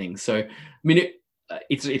all sorts of things. So, I mean,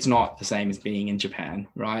 it's not the same as being in Japan,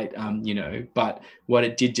 right? But what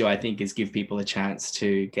it did do, I think, is give people a chance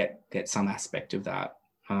to get some aspect of that.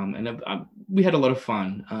 And we had a lot of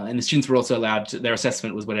fun. And the students were also allowed to, their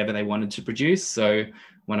assessment was whatever they wanted to produce. So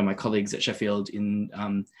one of my colleagues at Sheffield in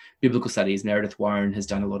biblical studies, Meredith Warren, has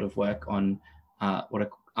done a lot of work on what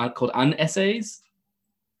are called unessays.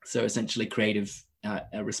 So essentially creative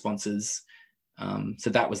responses. So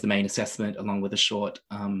that was the main assessment, along with a short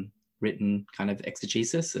written kind of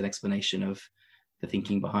exegesis, an explanation of the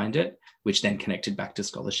thinking behind it, which then connected back to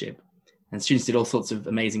scholarship. And students did all sorts of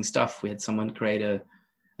amazing stuff. We had someone create a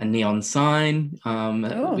neon sign,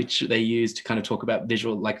 which they used to kind of talk about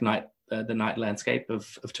visual, like the night landscape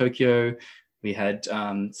of Tokyo. We had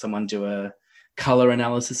someone do a color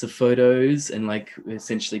analysis of photos and like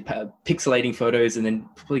essentially pixelating photos and then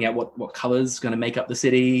pulling out what colors going to make up the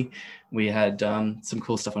city. We had some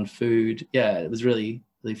cool stuff on food. Yeah, it was really,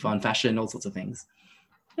 really fun. Fashion, all sorts of things.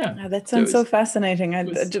 Yeah, that sounds so fascinating.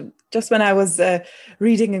 Just when I was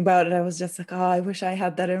reading about it, I was just like, oh, I wish I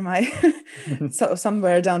had that in my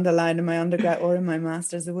somewhere down the line in my undergrad or in my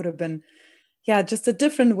master's. It would have been, just a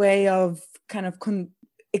different way of kind of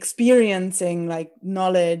experiencing like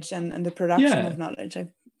knowledge and the production of knowledge.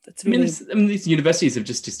 That's really... these universities have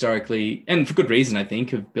just historically, and for good reason, I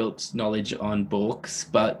think, have built knowledge on books.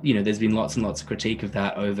 But there's been lots and lots of critique of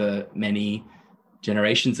that over many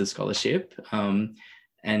generations of scholarship.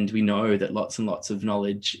 And we know that lots and lots of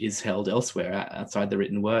knowledge is held elsewhere outside the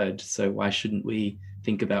written word. So why shouldn't we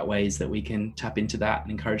think about ways that we can tap into that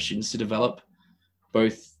and encourage students to develop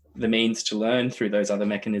both the means to learn through those other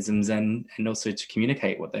mechanisms and also to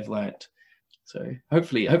communicate what they've learned. So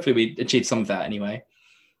hopefully we achieve some of that anyway.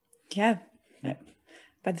 Yeah,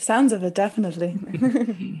 by the sounds of it, definitely.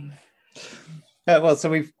 Well,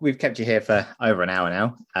 so we've kept you here for over an hour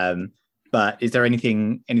now. But is there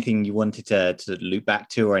anything you wanted to loop back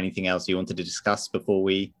to, or anything else you wanted to discuss before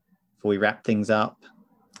we wrap things up?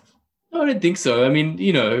 No, I don't think so. I mean,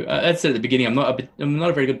 as I said at the beginning, I'm not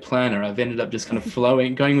a very good planner. I've ended up just kind of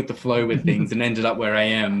going with the flow with things and ended up where I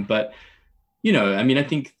am. But, I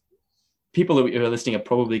think people who are listening are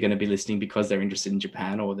probably going to be listening because they're interested in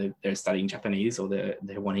Japan, or they're studying Japanese, or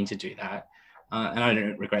they're wanting to do that. And I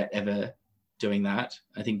don't regret ever doing that.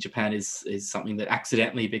 I think Japan is something that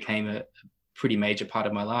accidentally became a pretty major part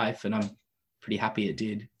of my life, and I'm pretty happy it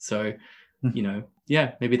did. So,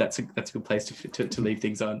 maybe that's a good place to leave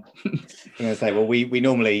things on. I'm going to say, well, we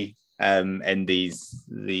normally end these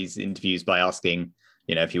interviews by asking,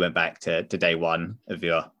 if you went back to day one of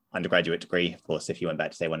your undergraduate degree. Of course, if you went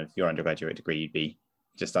back to day one of your undergraduate degree, you'd be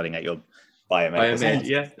just studying at your biomed.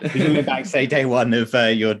 Yeah. If you went back, say, day one of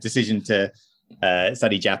your decision to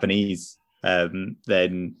study Japanese,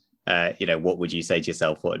 then what would you say to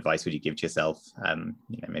yourself? What advice would you give to yourself?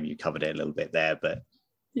 Maybe you covered it a little bit there, but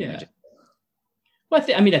well,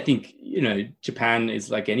 I think Japan is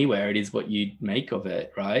like anywhere. It is what you make of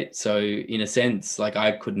it, right? So in a sense, like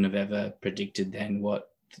I couldn't have ever predicted then what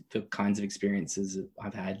the kinds of experiences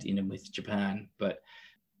I've had with Japan. But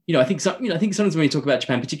I think sometimes when we talk about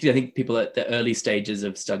Japan, particularly, I think people at the early stages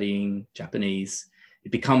of studying Japanese,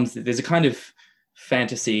 there's a kind of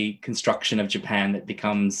fantasy construction of Japan that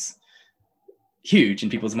becomes huge in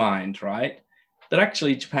people's mind, right? But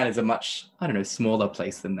actually Japan is a much, smaller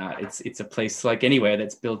place than that. It's a place like anywhere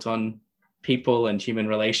that's built on people and human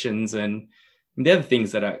relations, and the other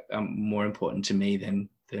things that are more important to me than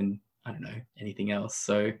I don't know, anything else.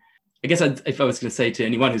 So I guess if I was going to say to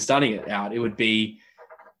anyone who's starting it out, it would be,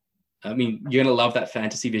 I mean, you're going to love that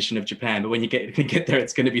fantasy vision of Japan, but when you get there,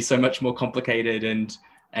 it's going to be so much more complicated and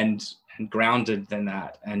grounded than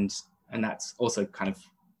that, and that's also kind of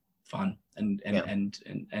fun and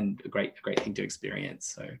a great thing to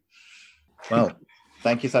experience. So, well,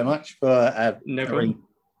 thank you so much for no really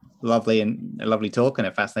lovely talk and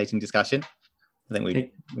a fascinating discussion. I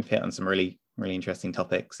think we've hit on some really interesting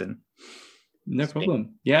topics, and no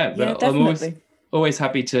problem. Yeah, but definitely. I'm always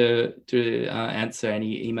happy to answer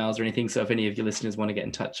any emails or anything. So if any of your listeners want to get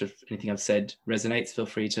in touch, if anything I've said resonates, feel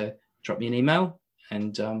free to drop me an email.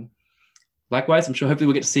 And likewise, I'm sure hopefully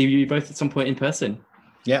we'll get to see you both at some point in person.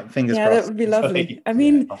 Yeah, fingers crossed. That would be lovely. I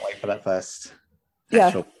mean, can't wait for that first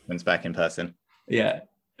actual performance back in person. Yeah.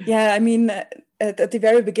 Yeah, I mean, at the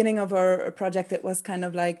very beginning of our project, it was kind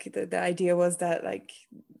of like the idea was that like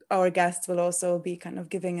our guests will also be kind of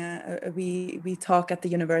giving a wee talk at the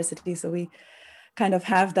university. So we kind of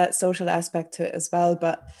have that social aspect to it as well.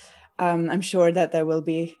 But I'm sure that there will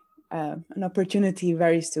be an opportunity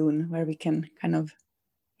very soon where we can kind of,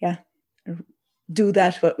 do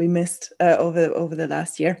that what we missed over the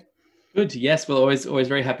last year. Good. Yes, we're always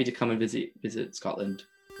very happy to come and visit Scotland.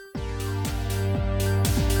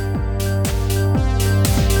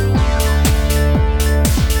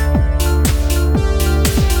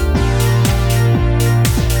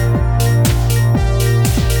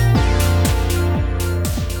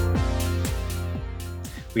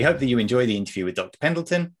 We hope that you enjoy the interview with Dr.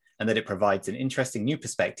 Pendleton and that it provides an interesting new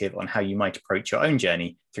perspective on how you might approach your own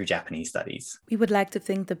journey through Japanese studies. We would like to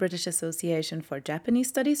thank the British Association for Japanese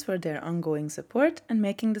Studies for their ongoing support and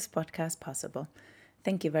making this podcast possible.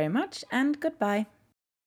 Thank you very much and goodbye.